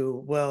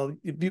into, well,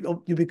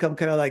 you become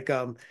kind of like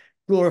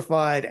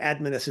glorified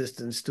admin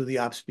assistants to the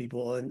ops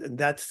people. And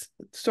that's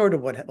sort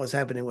of what was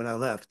happening when I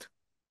left.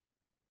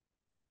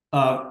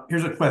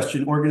 Here's a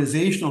question,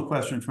 organizational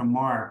question from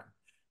Mark.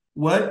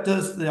 What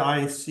does the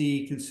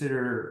IC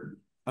consider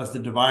as the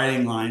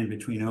dividing line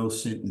between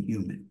OSINT and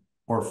human,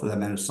 or for that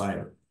matter,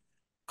 cyber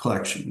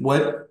collection?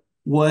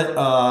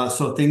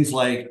 So things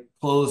like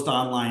closed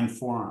online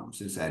forums,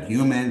 is that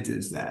human?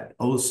 Is that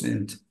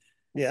OSINT?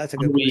 Yeah, that's a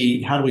good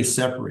question. How do we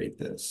separate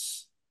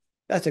this?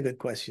 That's a good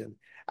question.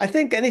 I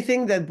think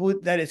anything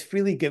that is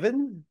freely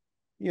given,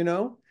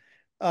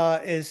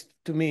 is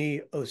to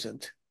me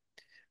OSINT.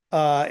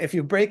 If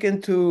you break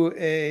into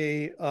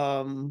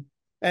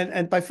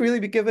and by freely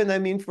be given, I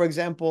mean, for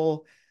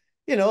example,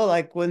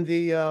 like when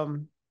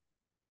the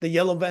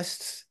yellow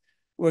vests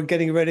were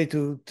getting ready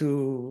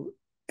to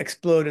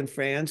explode in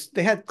France,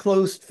 they had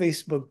closed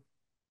Facebook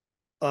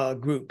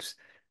groups.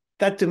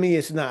 That to me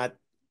is not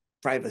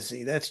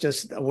privacy. That's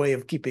just a way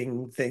of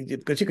keeping things,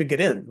 because you could get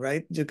in,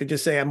 right? You could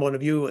just say, I'm one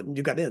of you, and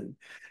you got in.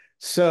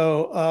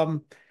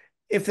 So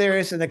if there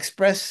is an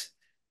express,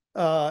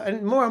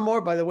 and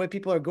more, by the way,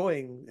 people are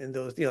going in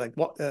those, like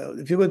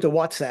if you go to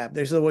WhatsApp,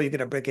 there's no way you're going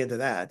to break into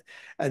that.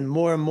 And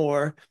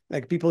more,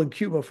 like people in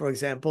Cuba, for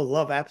example,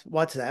 love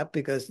WhatsApp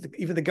because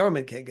even the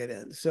government can't get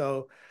in.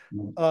 So,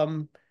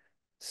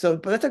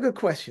 but that's a good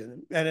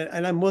question,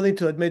 and I'm willing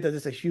to admit that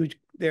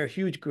there are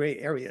huge gray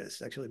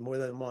areas, actually more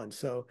than one.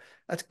 So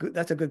that's good.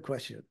 That's a good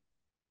question.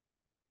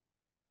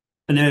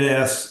 Annette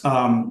asks,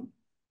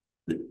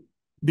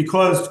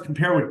 because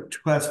compared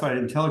with classified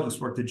intelligence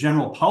work, the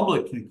general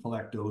public can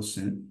collect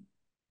OSINT,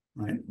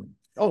 right?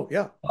 Oh,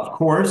 yeah. Of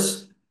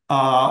course.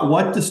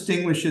 What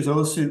distinguishes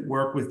OSINT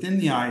work within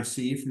the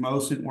IC from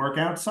OSINT work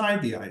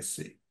outside the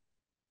IC?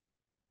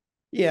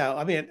 Yeah,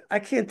 I mean, I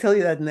can't tell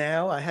you that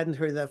now. I hadn't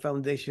heard of that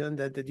foundation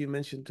that you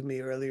mentioned to me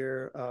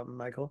earlier,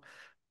 Michael.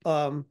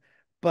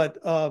 But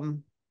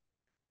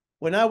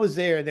when I was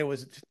there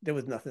was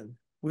nothing.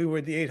 We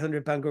were the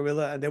 800-pound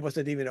gorilla, and there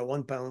wasn't even a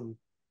 1-pound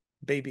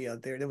baby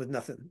out there. There was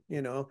nothing,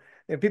 There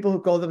are people who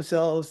call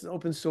themselves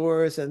open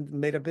source and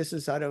made a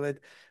business out of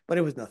it, but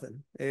it was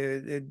nothing.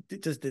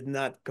 It just did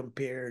not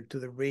compare to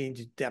the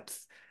range,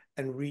 depth,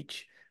 and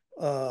reach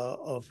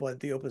of what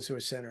the Open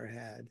Source Center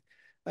had.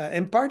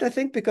 In part, I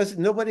think, because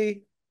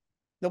nobody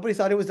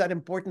thought it was that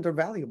important or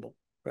valuable,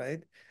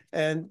 right?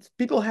 And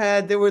there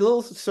were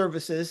little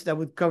services that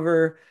would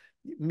cover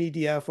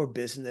media for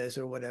business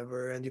or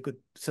whatever, and you could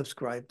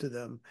subscribe to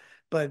them.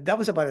 But that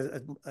was about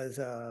as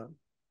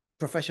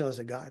professional as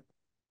it got.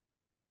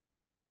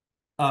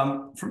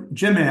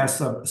 Jim asks,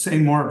 can you say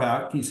more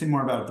about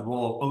the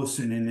role of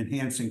OSINT in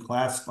enhancing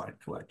classified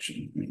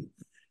collection? I mean,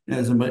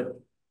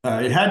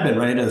 it had been,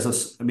 right?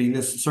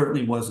 This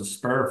certainly was a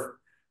spur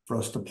for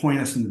us to point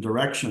us in the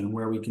direction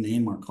where we can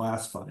aim our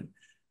classified.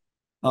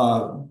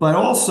 But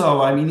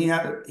also, I mean,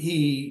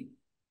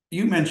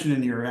 you mentioned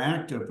in your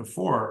anecdote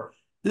before,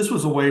 this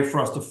was a way for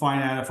us to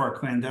find out if our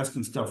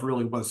clandestine stuff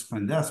really was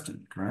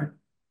clandestine, correct?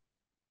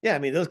 Yeah, I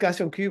mean, those guys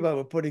from Cuba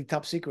were putting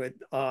top secret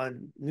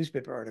on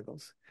newspaper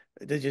articles.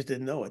 They just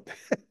didn't know it.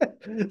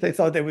 They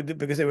thought they would,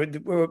 because they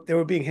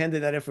were being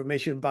handed that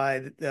information by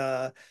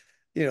the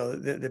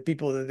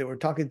people that they were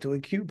talking to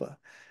in Cuba.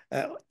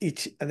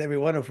 Each and every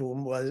one of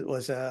whom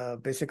was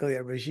basically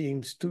a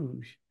regime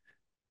stooge.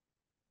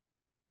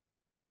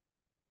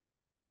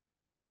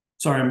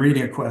 Sorry, I'm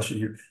reading a question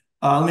here.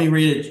 Let me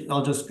read it.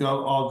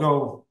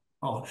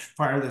 I'll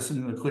fire this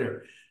into the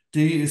clear. Do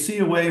you see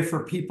a way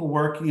for people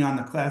working on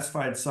the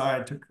classified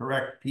side to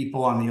correct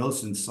people on the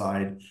OSINT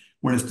side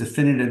when it's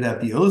definitive that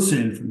the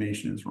OSINT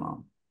information is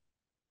wrong?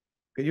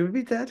 Could you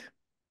repeat that?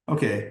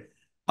 Okay.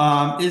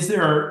 Is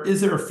there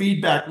a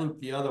feedback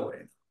loop the other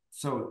way?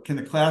 So can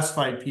the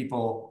classified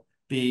people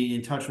be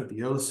in touch with the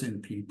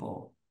OSINT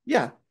people.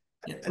 Yeah,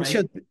 Yeah, and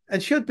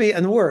right? should be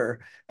and were.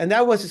 And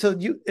that was, so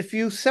if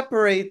you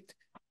separate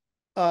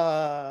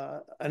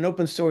an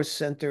open source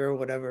center or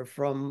whatever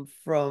from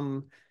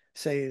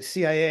say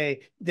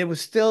CIA, there would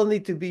still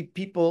need to be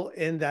people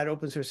in that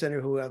open source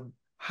center who have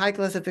high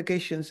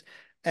classifications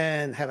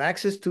and have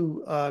access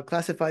to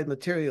classified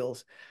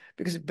materials,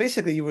 because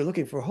basically you were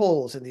looking for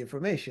holes in the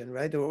information,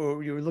 right?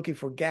 Or you were looking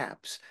for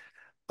gaps,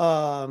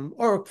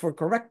 or for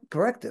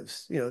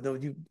correctives.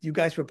 You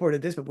guys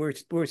reported this, but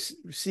we're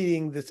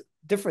seeing this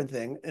different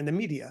thing in the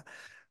media.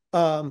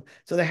 So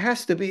there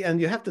has to be,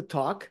 and you have to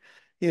talk,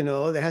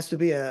 there has to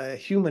be a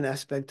human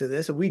aspect to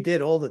this. And we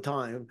did all the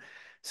time.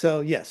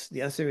 So yes,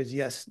 the answer is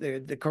yes.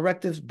 The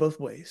correctives both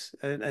ways.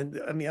 And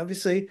I mean,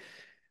 obviously,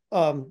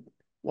 um,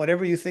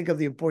 whatever you think of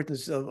the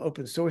importance of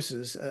open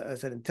sources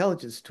as an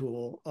intelligence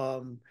tool,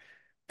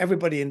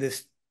 everybody in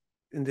this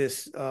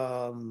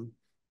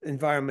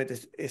environment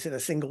is in a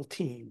single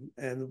team.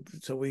 And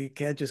so we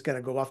can't just kind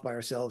of go off by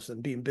ourselves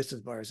and be in business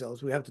by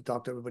ourselves. We have to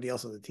talk to everybody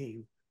else on the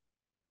team.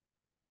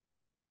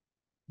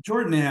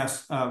 Jordan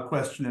asked a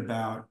question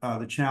about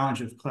the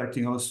challenge of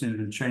collecting OSINT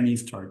and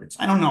Chinese targets.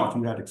 I don't know if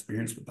you had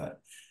experience with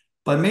that,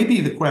 but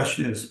maybe the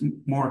question is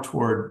more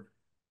toward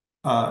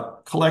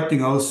collecting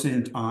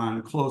OSINT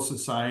on closed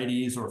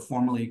societies or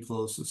formerly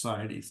closed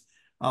societies.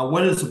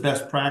 What is the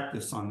best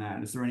practice on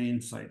that? Is there any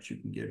insights you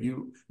can give?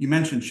 You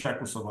mentioned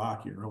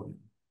Czechoslovakia earlier.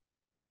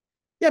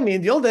 Yeah, I mean,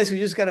 in the old days,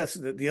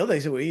 the old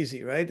days were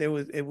easy, right?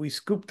 We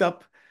scooped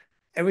up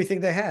everything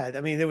they had.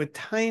 I mean, there were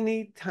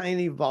tiny,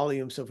 tiny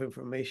volumes of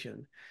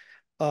information.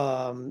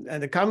 And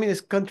the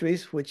communist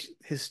countries, which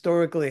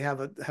historically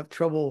have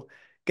trouble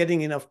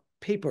getting enough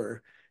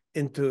paper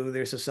into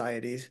their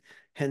societies,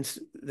 hence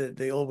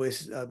they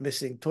always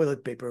missing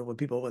toilet paper when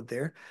people went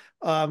there.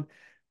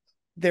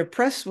 Their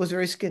press was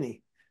very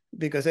skinny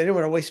because they didn't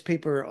want to waste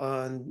paper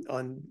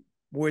on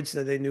words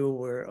that they knew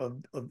were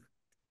of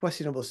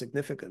questionable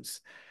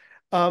significance.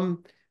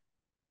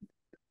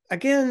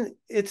 Again,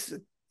 it's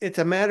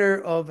a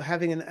matter of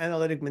having an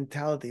analytic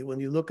mentality when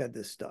you look at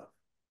this stuff.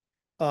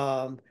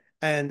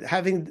 And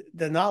having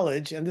the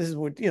knowledge, and this is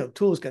where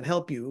tools can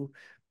help you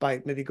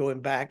by maybe going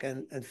back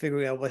and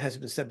figuring out what has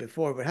been said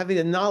before, but having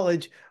the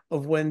knowledge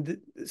of when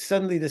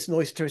suddenly this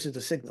noise turns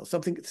into signal,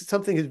 something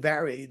is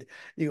varied.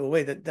 You go,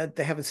 wait, that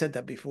they haven't said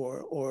that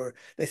before, or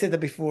they said that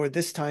before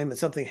this time and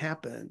something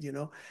happened.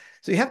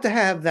 So you have to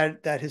have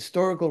that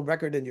historical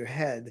record in your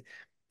head,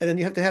 and then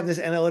you have to have this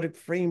analytic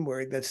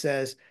framework that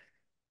says,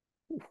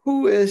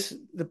 who is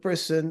the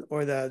person,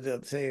 or the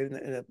say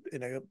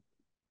in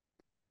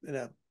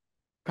a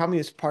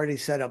communist party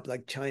setup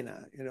like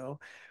China,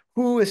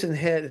 who is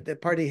the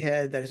party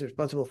head that is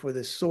responsible for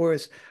this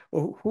source,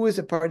 or who is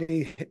the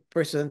party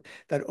person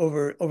that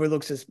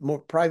overlooks this more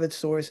private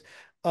source,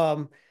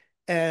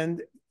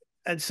 and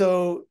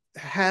so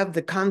have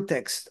the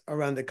context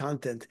around the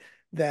content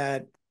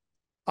that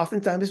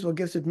oftentimes is what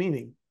gives it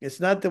meaning. It's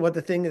not what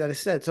the thing that is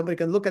said. Somebody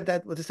can look at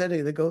that, what is said,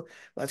 and they go,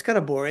 well, it's kind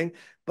of boring.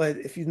 But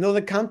if you know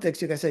the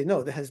context, you can say,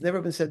 no, that has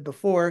never been said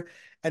before.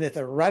 And it's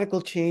a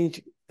radical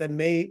change that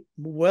may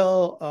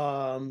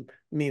well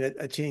mean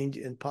a change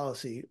in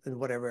policy in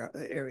whatever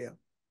area.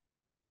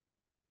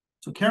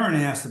 So Karen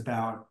asked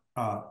about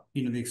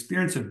the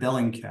experience of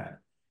Bellingcat,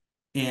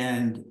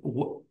 and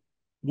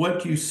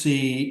what do you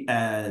see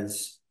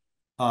as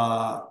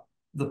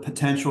the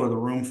potential or the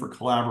room for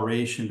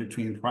collaboration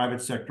between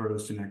private sector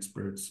OSINT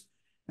experts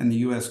and the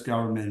U.S.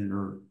 government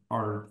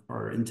or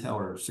intel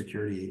or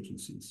security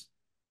agencies?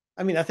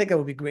 I mean, I think that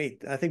would be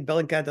great. I think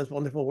Bellingcat does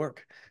wonderful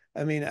work.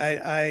 I mean,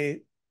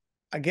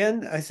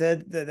 again, I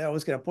said that I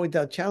was going to point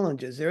out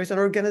challenges. There is an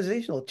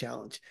organizational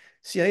challenge.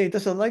 CIA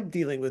doesn't like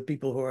dealing with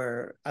people who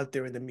are out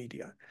there in the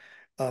media.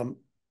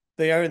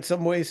 They are in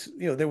some ways,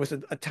 there was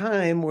a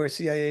time where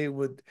CIA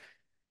would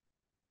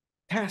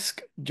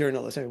task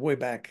journalists, I mean, way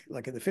back,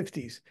 like in the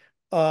 50s.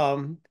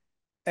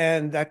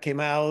 And that came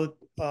out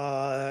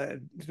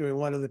during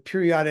one of the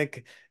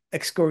periodic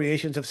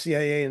excoriations of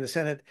CIA in the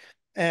Senate.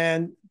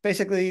 And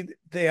basically,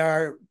 they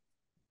are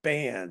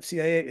banned.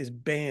 CIA is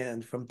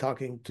banned from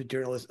talking to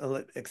journalists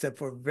except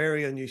for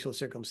very unusual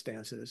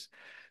circumstances.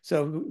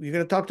 So you're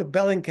going to talk to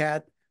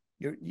Bellingcat,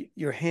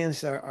 your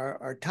hands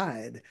are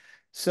tied.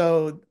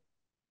 So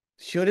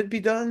should it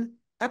be done?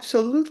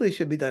 Absolutely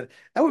should be done.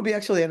 That would be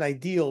actually an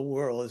ideal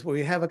world, is where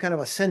you have a kind of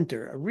a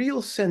center, a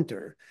real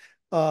center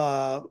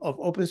of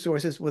open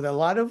sources with a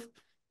lot of,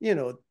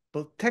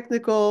 both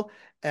technical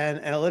and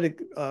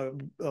analytic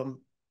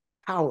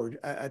power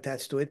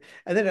attached to it,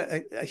 and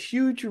then a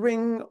huge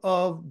ring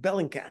of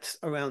Bellingcats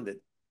around it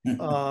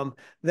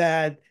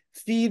that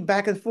feed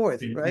back and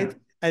forth, right? Yeah.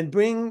 And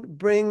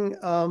bring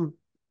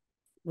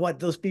what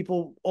those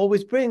people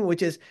always bring,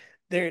 which is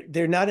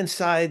they're not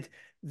inside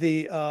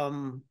the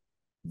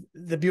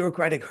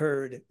bureaucratic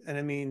herd. And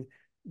I mean,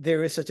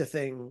 there is such a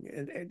thing.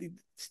 And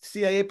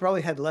CIA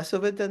probably had less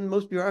of it than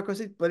most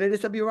bureaucracies, but it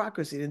is a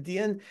bureaucracy. In the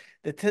end,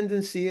 the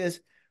tendency is,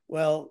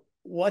 well,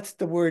 what's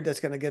the word that's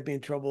going to get me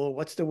in trouble?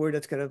 What's the word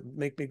that's going to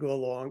make me go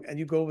along? And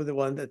you go with the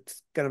one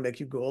that's going to make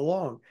you go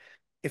along.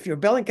 If you're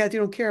Bellingcat, you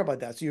don't care about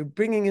that. So you're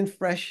bringing in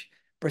fresh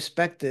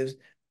perspectives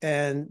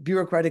and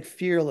bureaucratic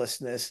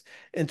fearlessness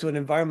into an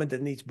environment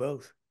that needs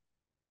both.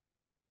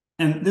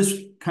 And this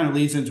kind of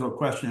leads into a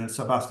question that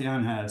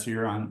Sebastian has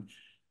here on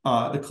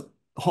the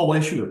whole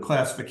issue of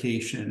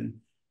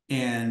classification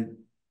and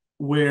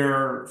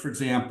where, for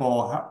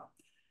example,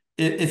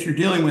 if you're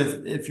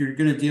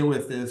going to deal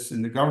with this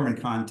in the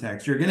government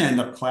context, you're going to end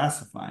up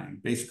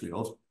classifying basically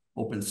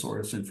open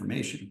source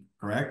information,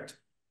 correct?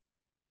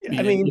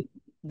 I mean,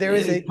 there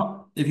is a,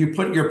 if you're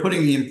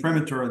putting the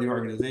imprimatur of the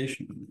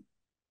organization.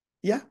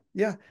 Yeah.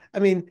 I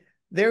mean,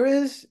 there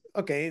is,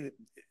 okay,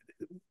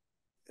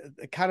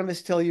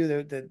 economists tell you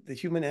that the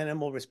human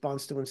animal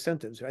responds to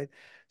incentives, right?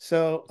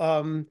 So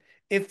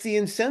if the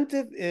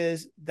incentive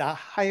is the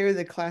higher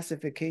the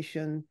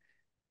classification,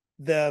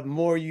 the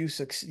more you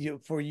succeed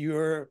for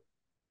your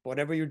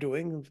whatever you're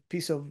doing,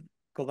 piece of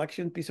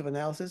collection, piece of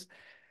analysis,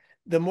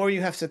 the more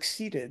you have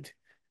succeeded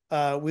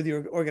with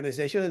your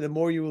organization, and the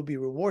more you will be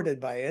rewarded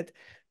by it,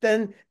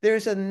 then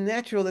there's a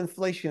natural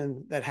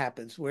inflation that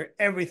happens where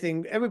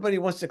everybody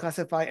wants to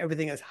classify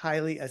everything as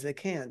highly as they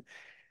can.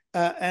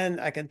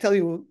 And I can tell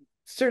you,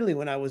 certainly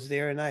when I was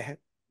there, and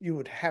you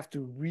would have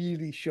to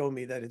really show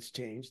me that it's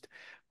changed.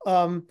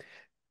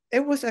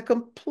 It was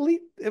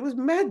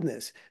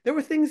madness. There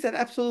were things that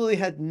absolutely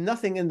had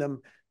nothing in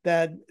them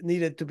that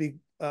needed to be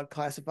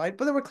classified,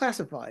 but they were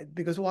classified.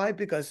 Because why?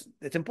 Because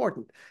it's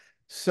important.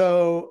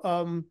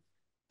 So,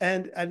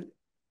 and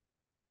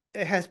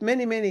it has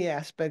many, many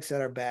aspects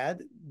that are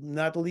bad,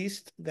 not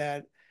least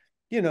that,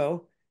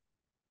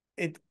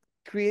 it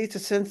creates a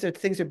sense that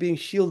things are being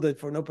shielded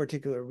for no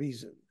particular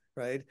reason,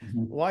 right?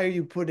 Mm-hmm. Why are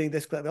you putting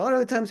this? A lot of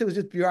the times it was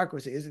just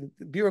bureaucracy,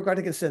 isn't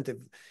bureaucratic incentive.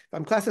 If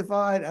I'm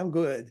classified, I'm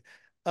good.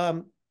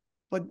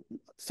 But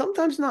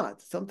sometimes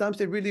not.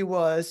 Sometimes it really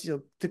was,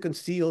 to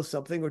conceal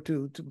something or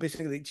to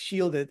basically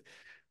shield it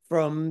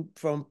from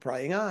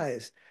prying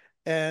eyes.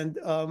 And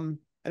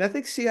I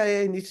think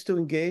CIA needs to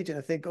engage, and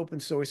I think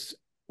open source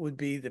would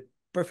be the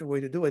perfect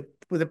way to do it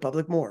with the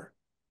public more.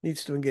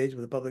 Needs to engage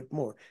with the public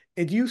more.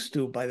 It used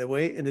to, by the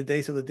way, in the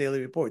days of the daily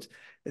reports.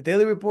 The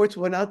daily reports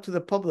went out to the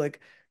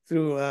public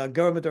through a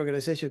government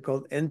organization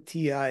called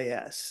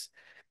NTIS.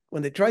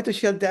 When they tried to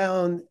shut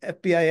down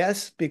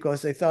FBIS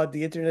because they thought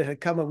the internet had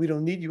come and we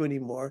don't need you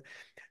anymore,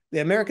 the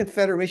American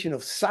Federation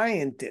of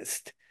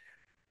Scientists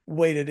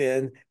waded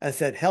in and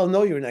said, hell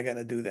no, you're not going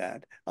to do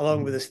that,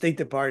 along with the State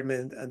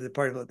Department and the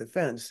Department of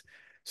Defense.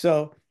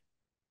 So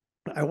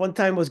I one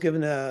time was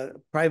given a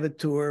private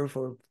tour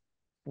for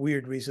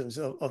weird reasons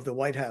of the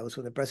White House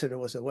when the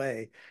president was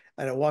away.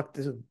 And I walked,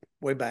 this is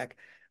way back,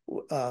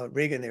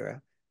 Reagan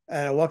era.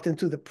 And I walked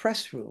into the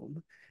press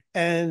room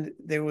and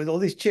there was all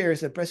these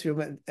chairs in the press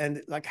room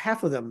and like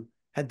half of them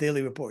had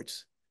daily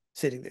reports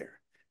sitting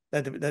there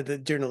that the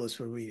journalists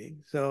were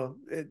reading. So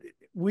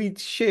we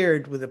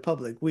shared with the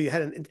public. We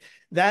had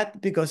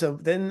that because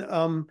of then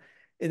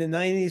in the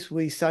 90s,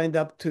 we signed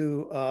up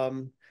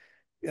to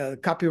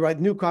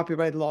new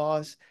copyright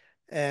laws.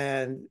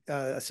 And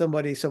some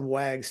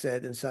wag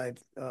said inside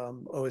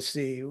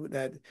OSC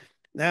that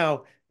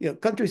now,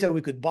 countries that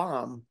we could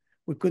bomb,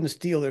 we couldn't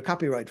steal their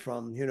copyright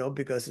from,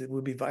 because it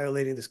would be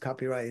violating this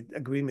copyright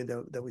agreement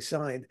that we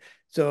signed.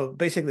 So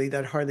basically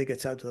that hardly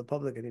gets out to the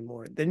public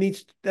anymore. That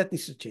needs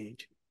to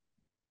change.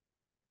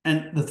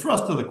 And the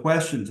thrust of the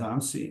questions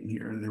I'm seeing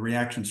here and the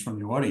reactions from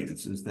the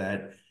audience is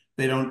that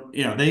they don't,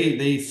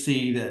 they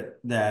see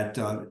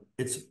that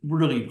it's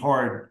really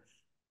hard,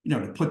 to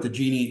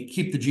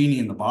keep the genie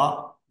in the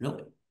bottle,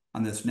 really,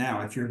 on this now.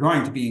 If you're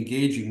going to be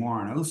engaging more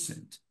on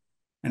OSINT,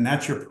 and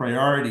that's your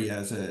priority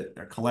as a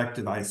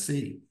collective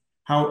IC,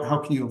 how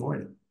can you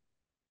avoid it?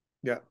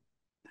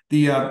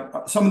 Yeah.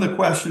 Some of the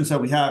questions that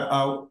we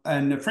have,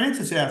 and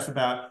Francis asked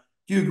about,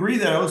 do you agree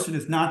that OSINT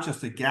is not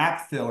just a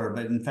gap filler,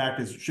 but in fact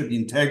it should be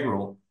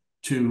integral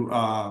to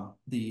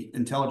the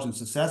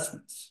intelligence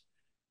assessments?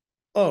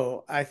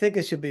 Oh, I think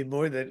it should be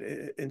more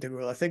than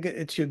integral. I think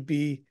it should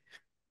be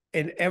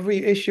in every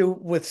issue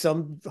with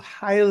some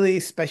highly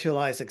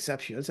specialized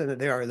exceptions, and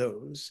there are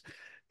those.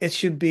 It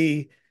should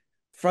be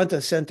front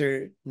and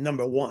center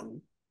number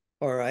one,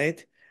 all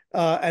right?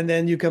 And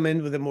then you come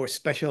in with a more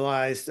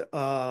specialized,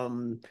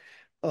 both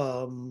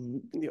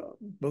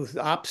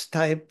ops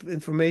type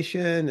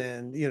information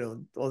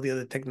and, all the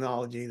other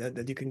technology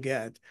that you can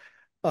get.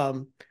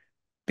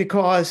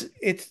 Because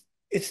it's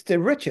the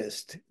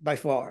richest by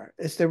far.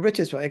 It's the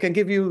richest one. It can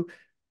give you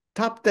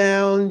top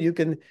down. You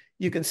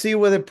can see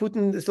whether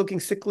Putin is looking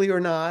sickly or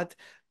not.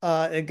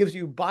 It gives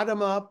you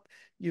bottom up.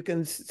 You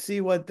can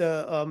see what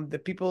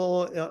the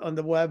people on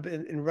the web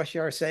in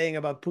Russia are saying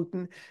about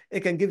Putin. It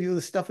can give you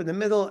the stuff in the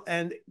middle.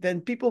 And then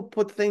people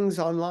put things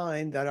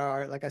online that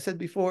are, like I said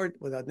before,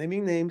 without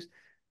naming names,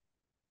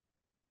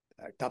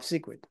 top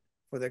secret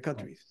for their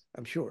countries,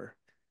 I'm sure.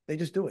 They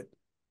just do it.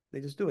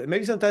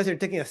 Maybe sometimes they're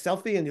taking a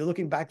selfie and you're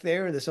looking back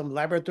there and there's some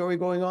laboratory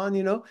going on,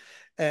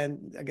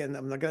 And again,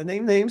 I'm not going to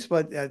name names,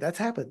 but that's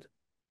happened.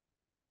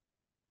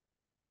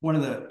 One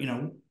of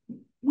the,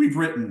 we've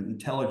written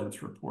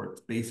intelligence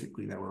reports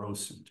basically that were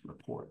OSINT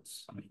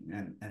reports. I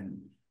mean,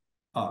 and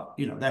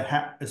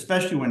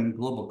especially when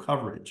global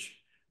coverage,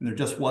 and there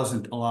just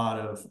wasn't a lot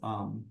of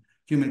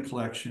human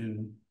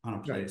collection on a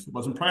place. It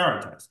wasn't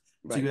prioritized.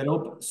 So you had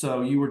open.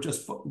 So you were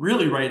just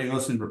really writing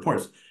OSINT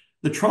reports.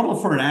 The trouble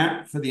for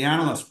the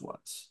analyst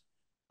was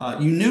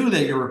you knew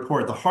that your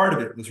report, the heart of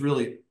it, was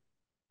really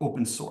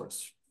open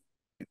source,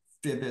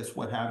 Fibis,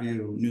 what have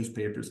you,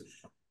 newspapers,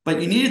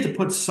 but you needed to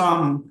put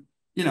some,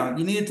 you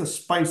needed to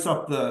spice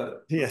up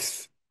the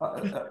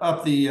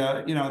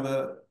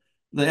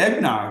the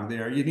eggnog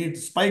there. You need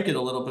to spike it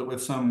a little bit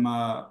with some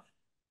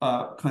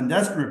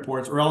clandestine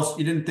reports, or else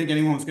you didn't think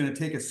anyone was going to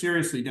take it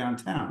seriously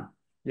downtown.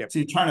 Yep. So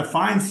you're trying to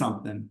find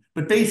something,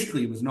 but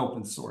basically it was an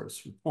open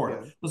source report.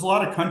 Yeah. There's a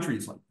lot of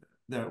countries like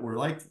that were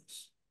like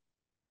this.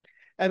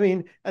 I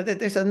mean,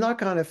 there's a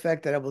knock-on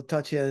effect that I will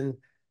touch in,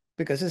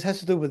 because this has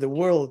to do with the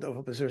world of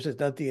open source,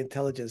 not the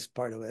intelligence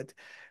part of it,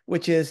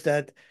 which is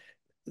that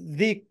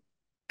the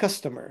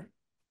customer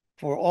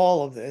for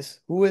all of this,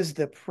 who is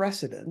the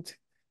precedent,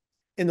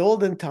 in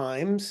olden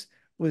times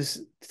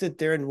was sit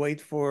there and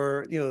wait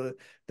for, the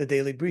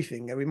daily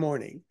briefing every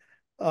morning.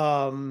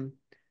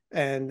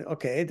 And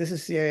okay, this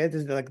is CIA.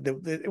 This is like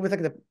it was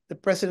like the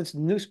president's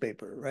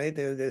newspaper, right?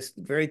 They're this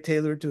very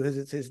tailored to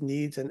his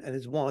needs and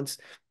his wants.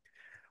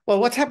 Well,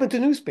 what's happened to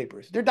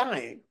newspapers? They're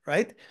dying,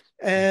 right?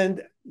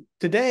 And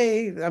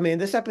today, I mean,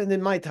 this happened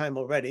in my time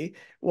already,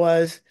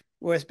 whereas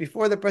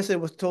before the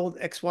president was told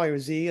X, Y, or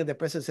Z, and the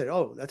president said,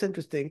 oh, that's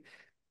interesting,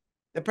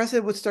 the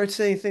president would start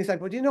saying things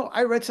like, well,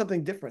 I read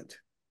something different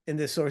in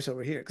this source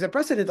over here. Because the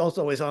president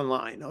also is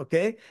online,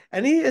 okay?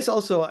 And he is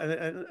also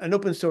an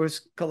open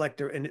source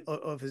collector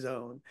of his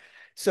own.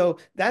 So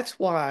that's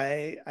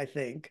why I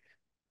think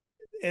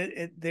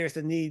there's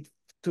a need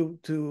to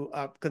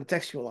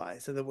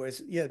contextualize. In other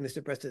words, yeah,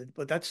 Mr. President,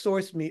 but that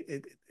source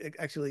it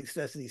actually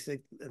says these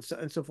things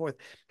and so forth.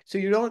 So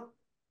you don't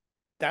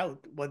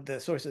doubt what the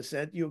source has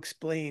said. You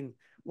explain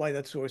why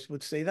that source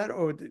would say that,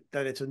 or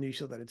that it's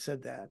unusual that it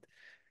said that.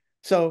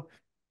 So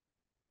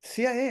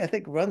CIA, I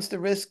think, runs the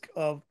risk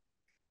of,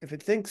 if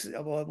it thinks,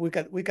 well, we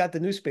got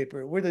the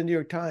newspaper, we're the New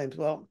York Times.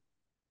 Well,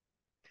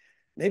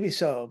 maybe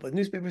so, but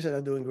newspapers are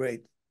not doing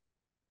great.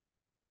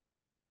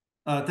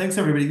 Thanks,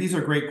 everybody. These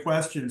are great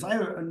questions. I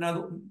have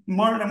another,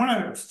 Martin, I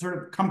want to sort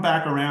of come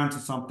back around to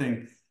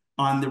something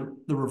on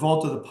the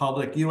revolt of the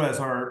public. You as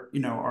our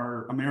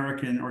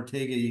American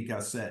Ortega y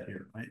Gasset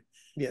here, right?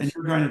 Yes. And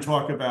you're going to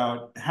talk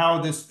about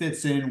how this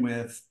fits in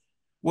with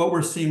what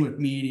we're seeing with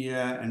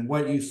media and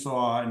what you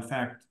saw, in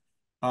fact,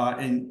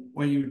 and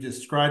what you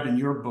described in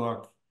your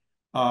book,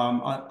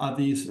 of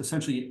these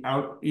essentially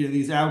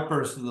these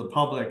outbursts of the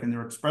public, and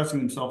they're expressing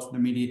themselves to the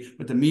media,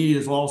 but the media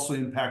is also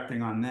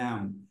impacting on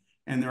them.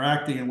 And they're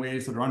acting in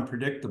ways that are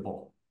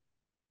unpredictable.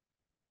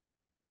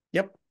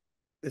 Yep.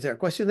 Is there a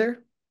question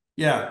there?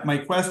 Yeah, my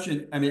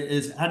question,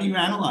 is how do you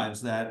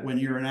analyze that when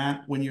you're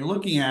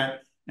looking at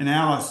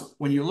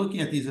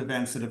these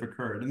events that have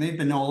occurred, and they've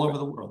been all over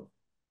the world?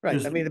 Right.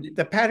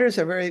 The patterns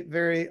are very,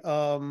 very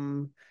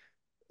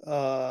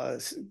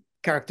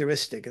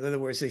characteristic. In other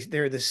words,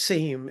 they're the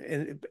same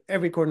in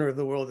every corner of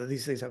the world that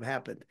these things have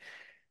happened.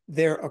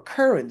 Their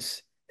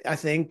occurrence, I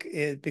think,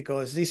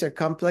 because these are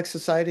complex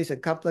societies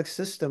and complex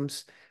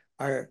systems,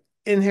 are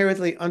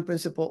inherently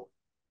unprincipled,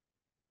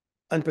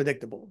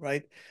 unpredictable,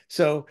 right?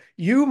 So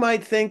you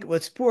might think, well,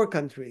 it's poor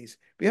countries.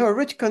 We have a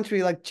rich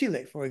country like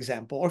Chile, for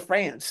example, or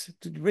France,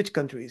 rich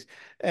countries.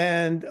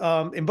 And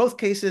in both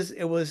cases,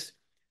 it was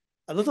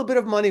a little bit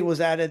of money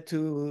was added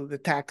to the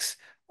tax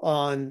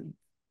on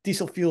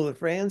diesel fuel in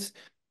France.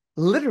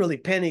 Literally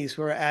pennies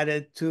were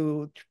added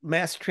to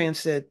mass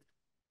transit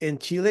in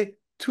Chile.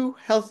 Two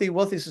healthy,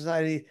 wealthy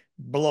society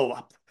blow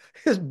up.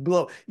 Just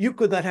blow. You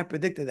could not have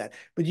predicted that,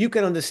 but you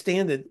can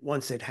understand it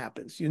once it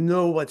happens. You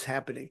know what's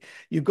happening.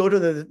 You go to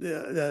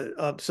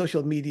the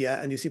social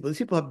media and you see, well, these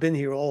people have been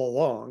here all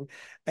along,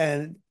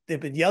 and they've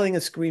been yelling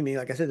and screaming.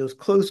 Like I said, those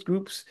closed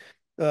groups,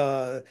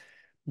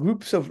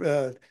 groups of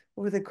what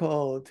were they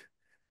called?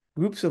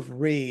 Groups of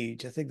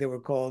rage, I think they were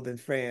called in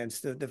France.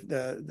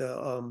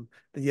 The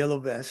yellow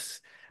vests.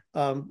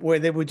 Where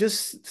they would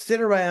just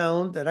sit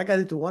around, and I got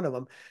into one of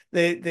them.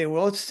 They would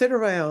all sit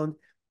around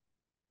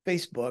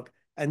Facebook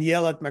and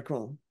yell at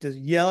Macron, just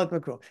yell at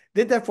Macron.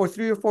 Did that for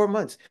 3 or 4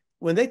 months.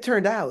 When they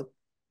turned out,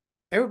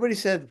 everybody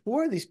said, who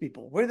are these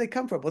people? Where do they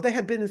come from? Well, they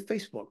had been in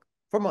Facebook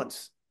for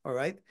months, all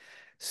right?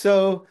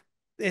 So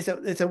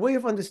it's a way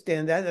of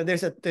understanding that, and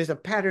there's a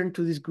pattern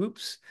to these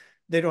groups.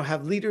 They don't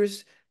have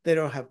leaders. They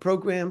don't have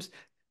programs.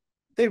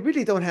 They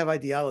really don't have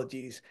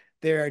ideologies.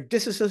 They are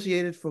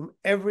disassociated from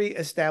every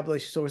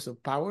established source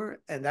of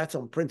power, and that's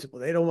on principle.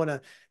 They don't want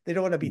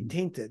to be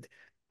tainted,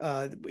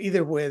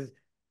 either with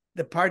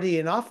the party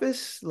in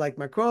office like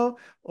Macron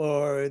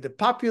or the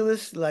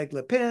populists like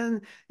Le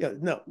Pen.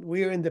 No,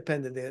 we are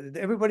independent.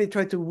 Everybody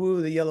tried to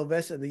woo the yellow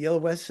vest, and the yellow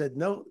vest said,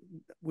 no,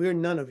 we're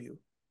none of you.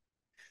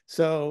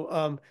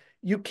 So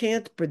you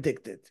can't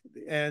predict it,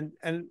 and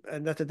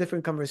that's a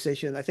different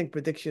conversation. I think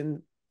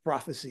prediction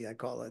prophecy, I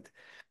call it,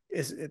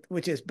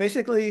 which is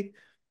basically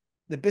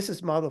the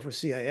business model for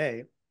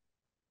CIA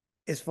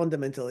is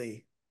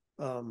fundamentally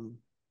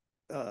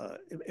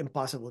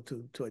impossible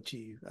to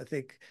achieve. I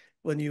think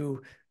when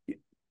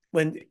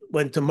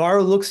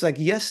tomorrow looks like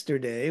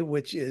yesterday,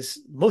 which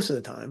is most of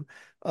the time,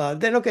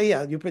 then okay,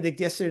 yeah, you predict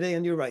yesterday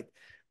and you're right.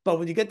 But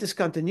when you get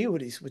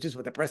discontinuities, which is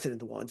what the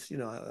president wants,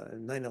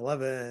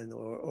 9/11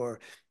 or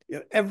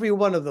every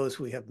one of those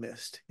we have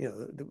missed.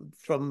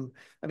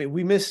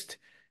 We missed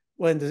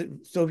when the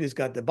Soviets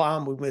got the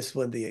bomb. We missed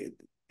when the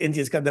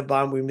Indians got the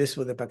bomb. We missed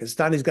when the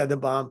Pakistanis got the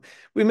bomb.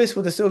 We missed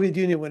when the Soviet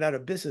Union went out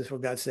of business, for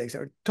God's sakes.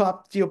 Our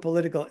top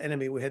geopolitical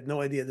enemy, we had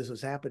no idea this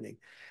was happening.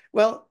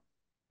 Well,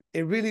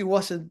 it really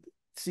wasn't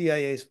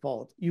CIA's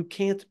fault. You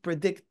can't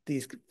predict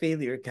these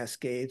failure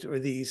cascades or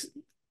these,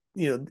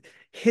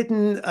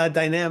 hidden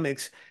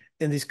dynamics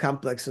in these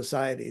complex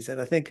societies. And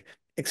I think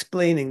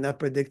explaining, not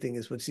predicting,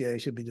 is what CIA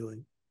should be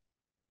doing.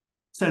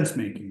 Sense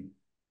making.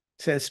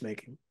 Sense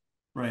making.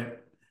 Right.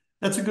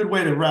 That's a good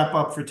way to wrap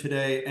up for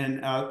today.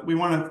 And we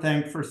want to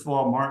thank, first of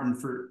all, Martin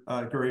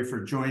Gurri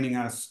for joining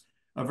us.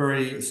 A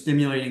very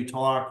stimulating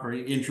talk,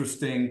 very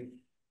interesting.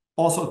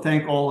 Also,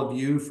 thank all of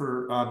you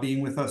for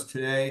being with us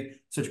today.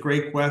 Such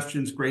great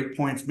questions, great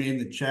points made in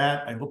the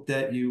chat. I hope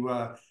that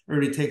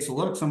everybody takes a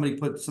look. Somebody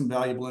put some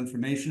valuable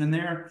information in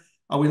there.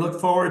 We look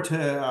forward to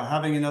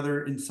having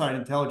another Inside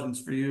Intelligence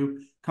for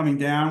you coming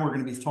down. We're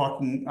going to be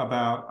talking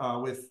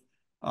about with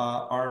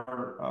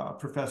our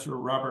Professor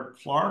Robert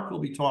Clark. We'll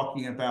be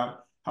talking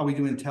about how we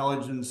do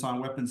intelligence on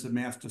weapons of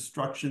mass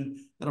destruction.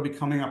 That'll be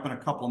coming up in a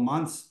couple of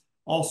months.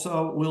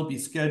 Also, we'll be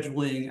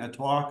scheduling a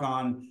talk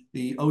on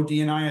the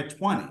ODNI at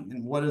 20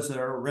 and what is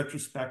our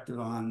retrospective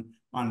on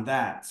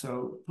that.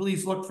 So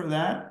please look for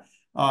that.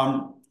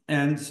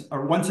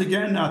 Once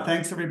again,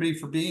 thanks everybody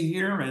for being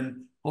here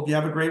and hope you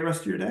have a great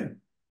rest of your day.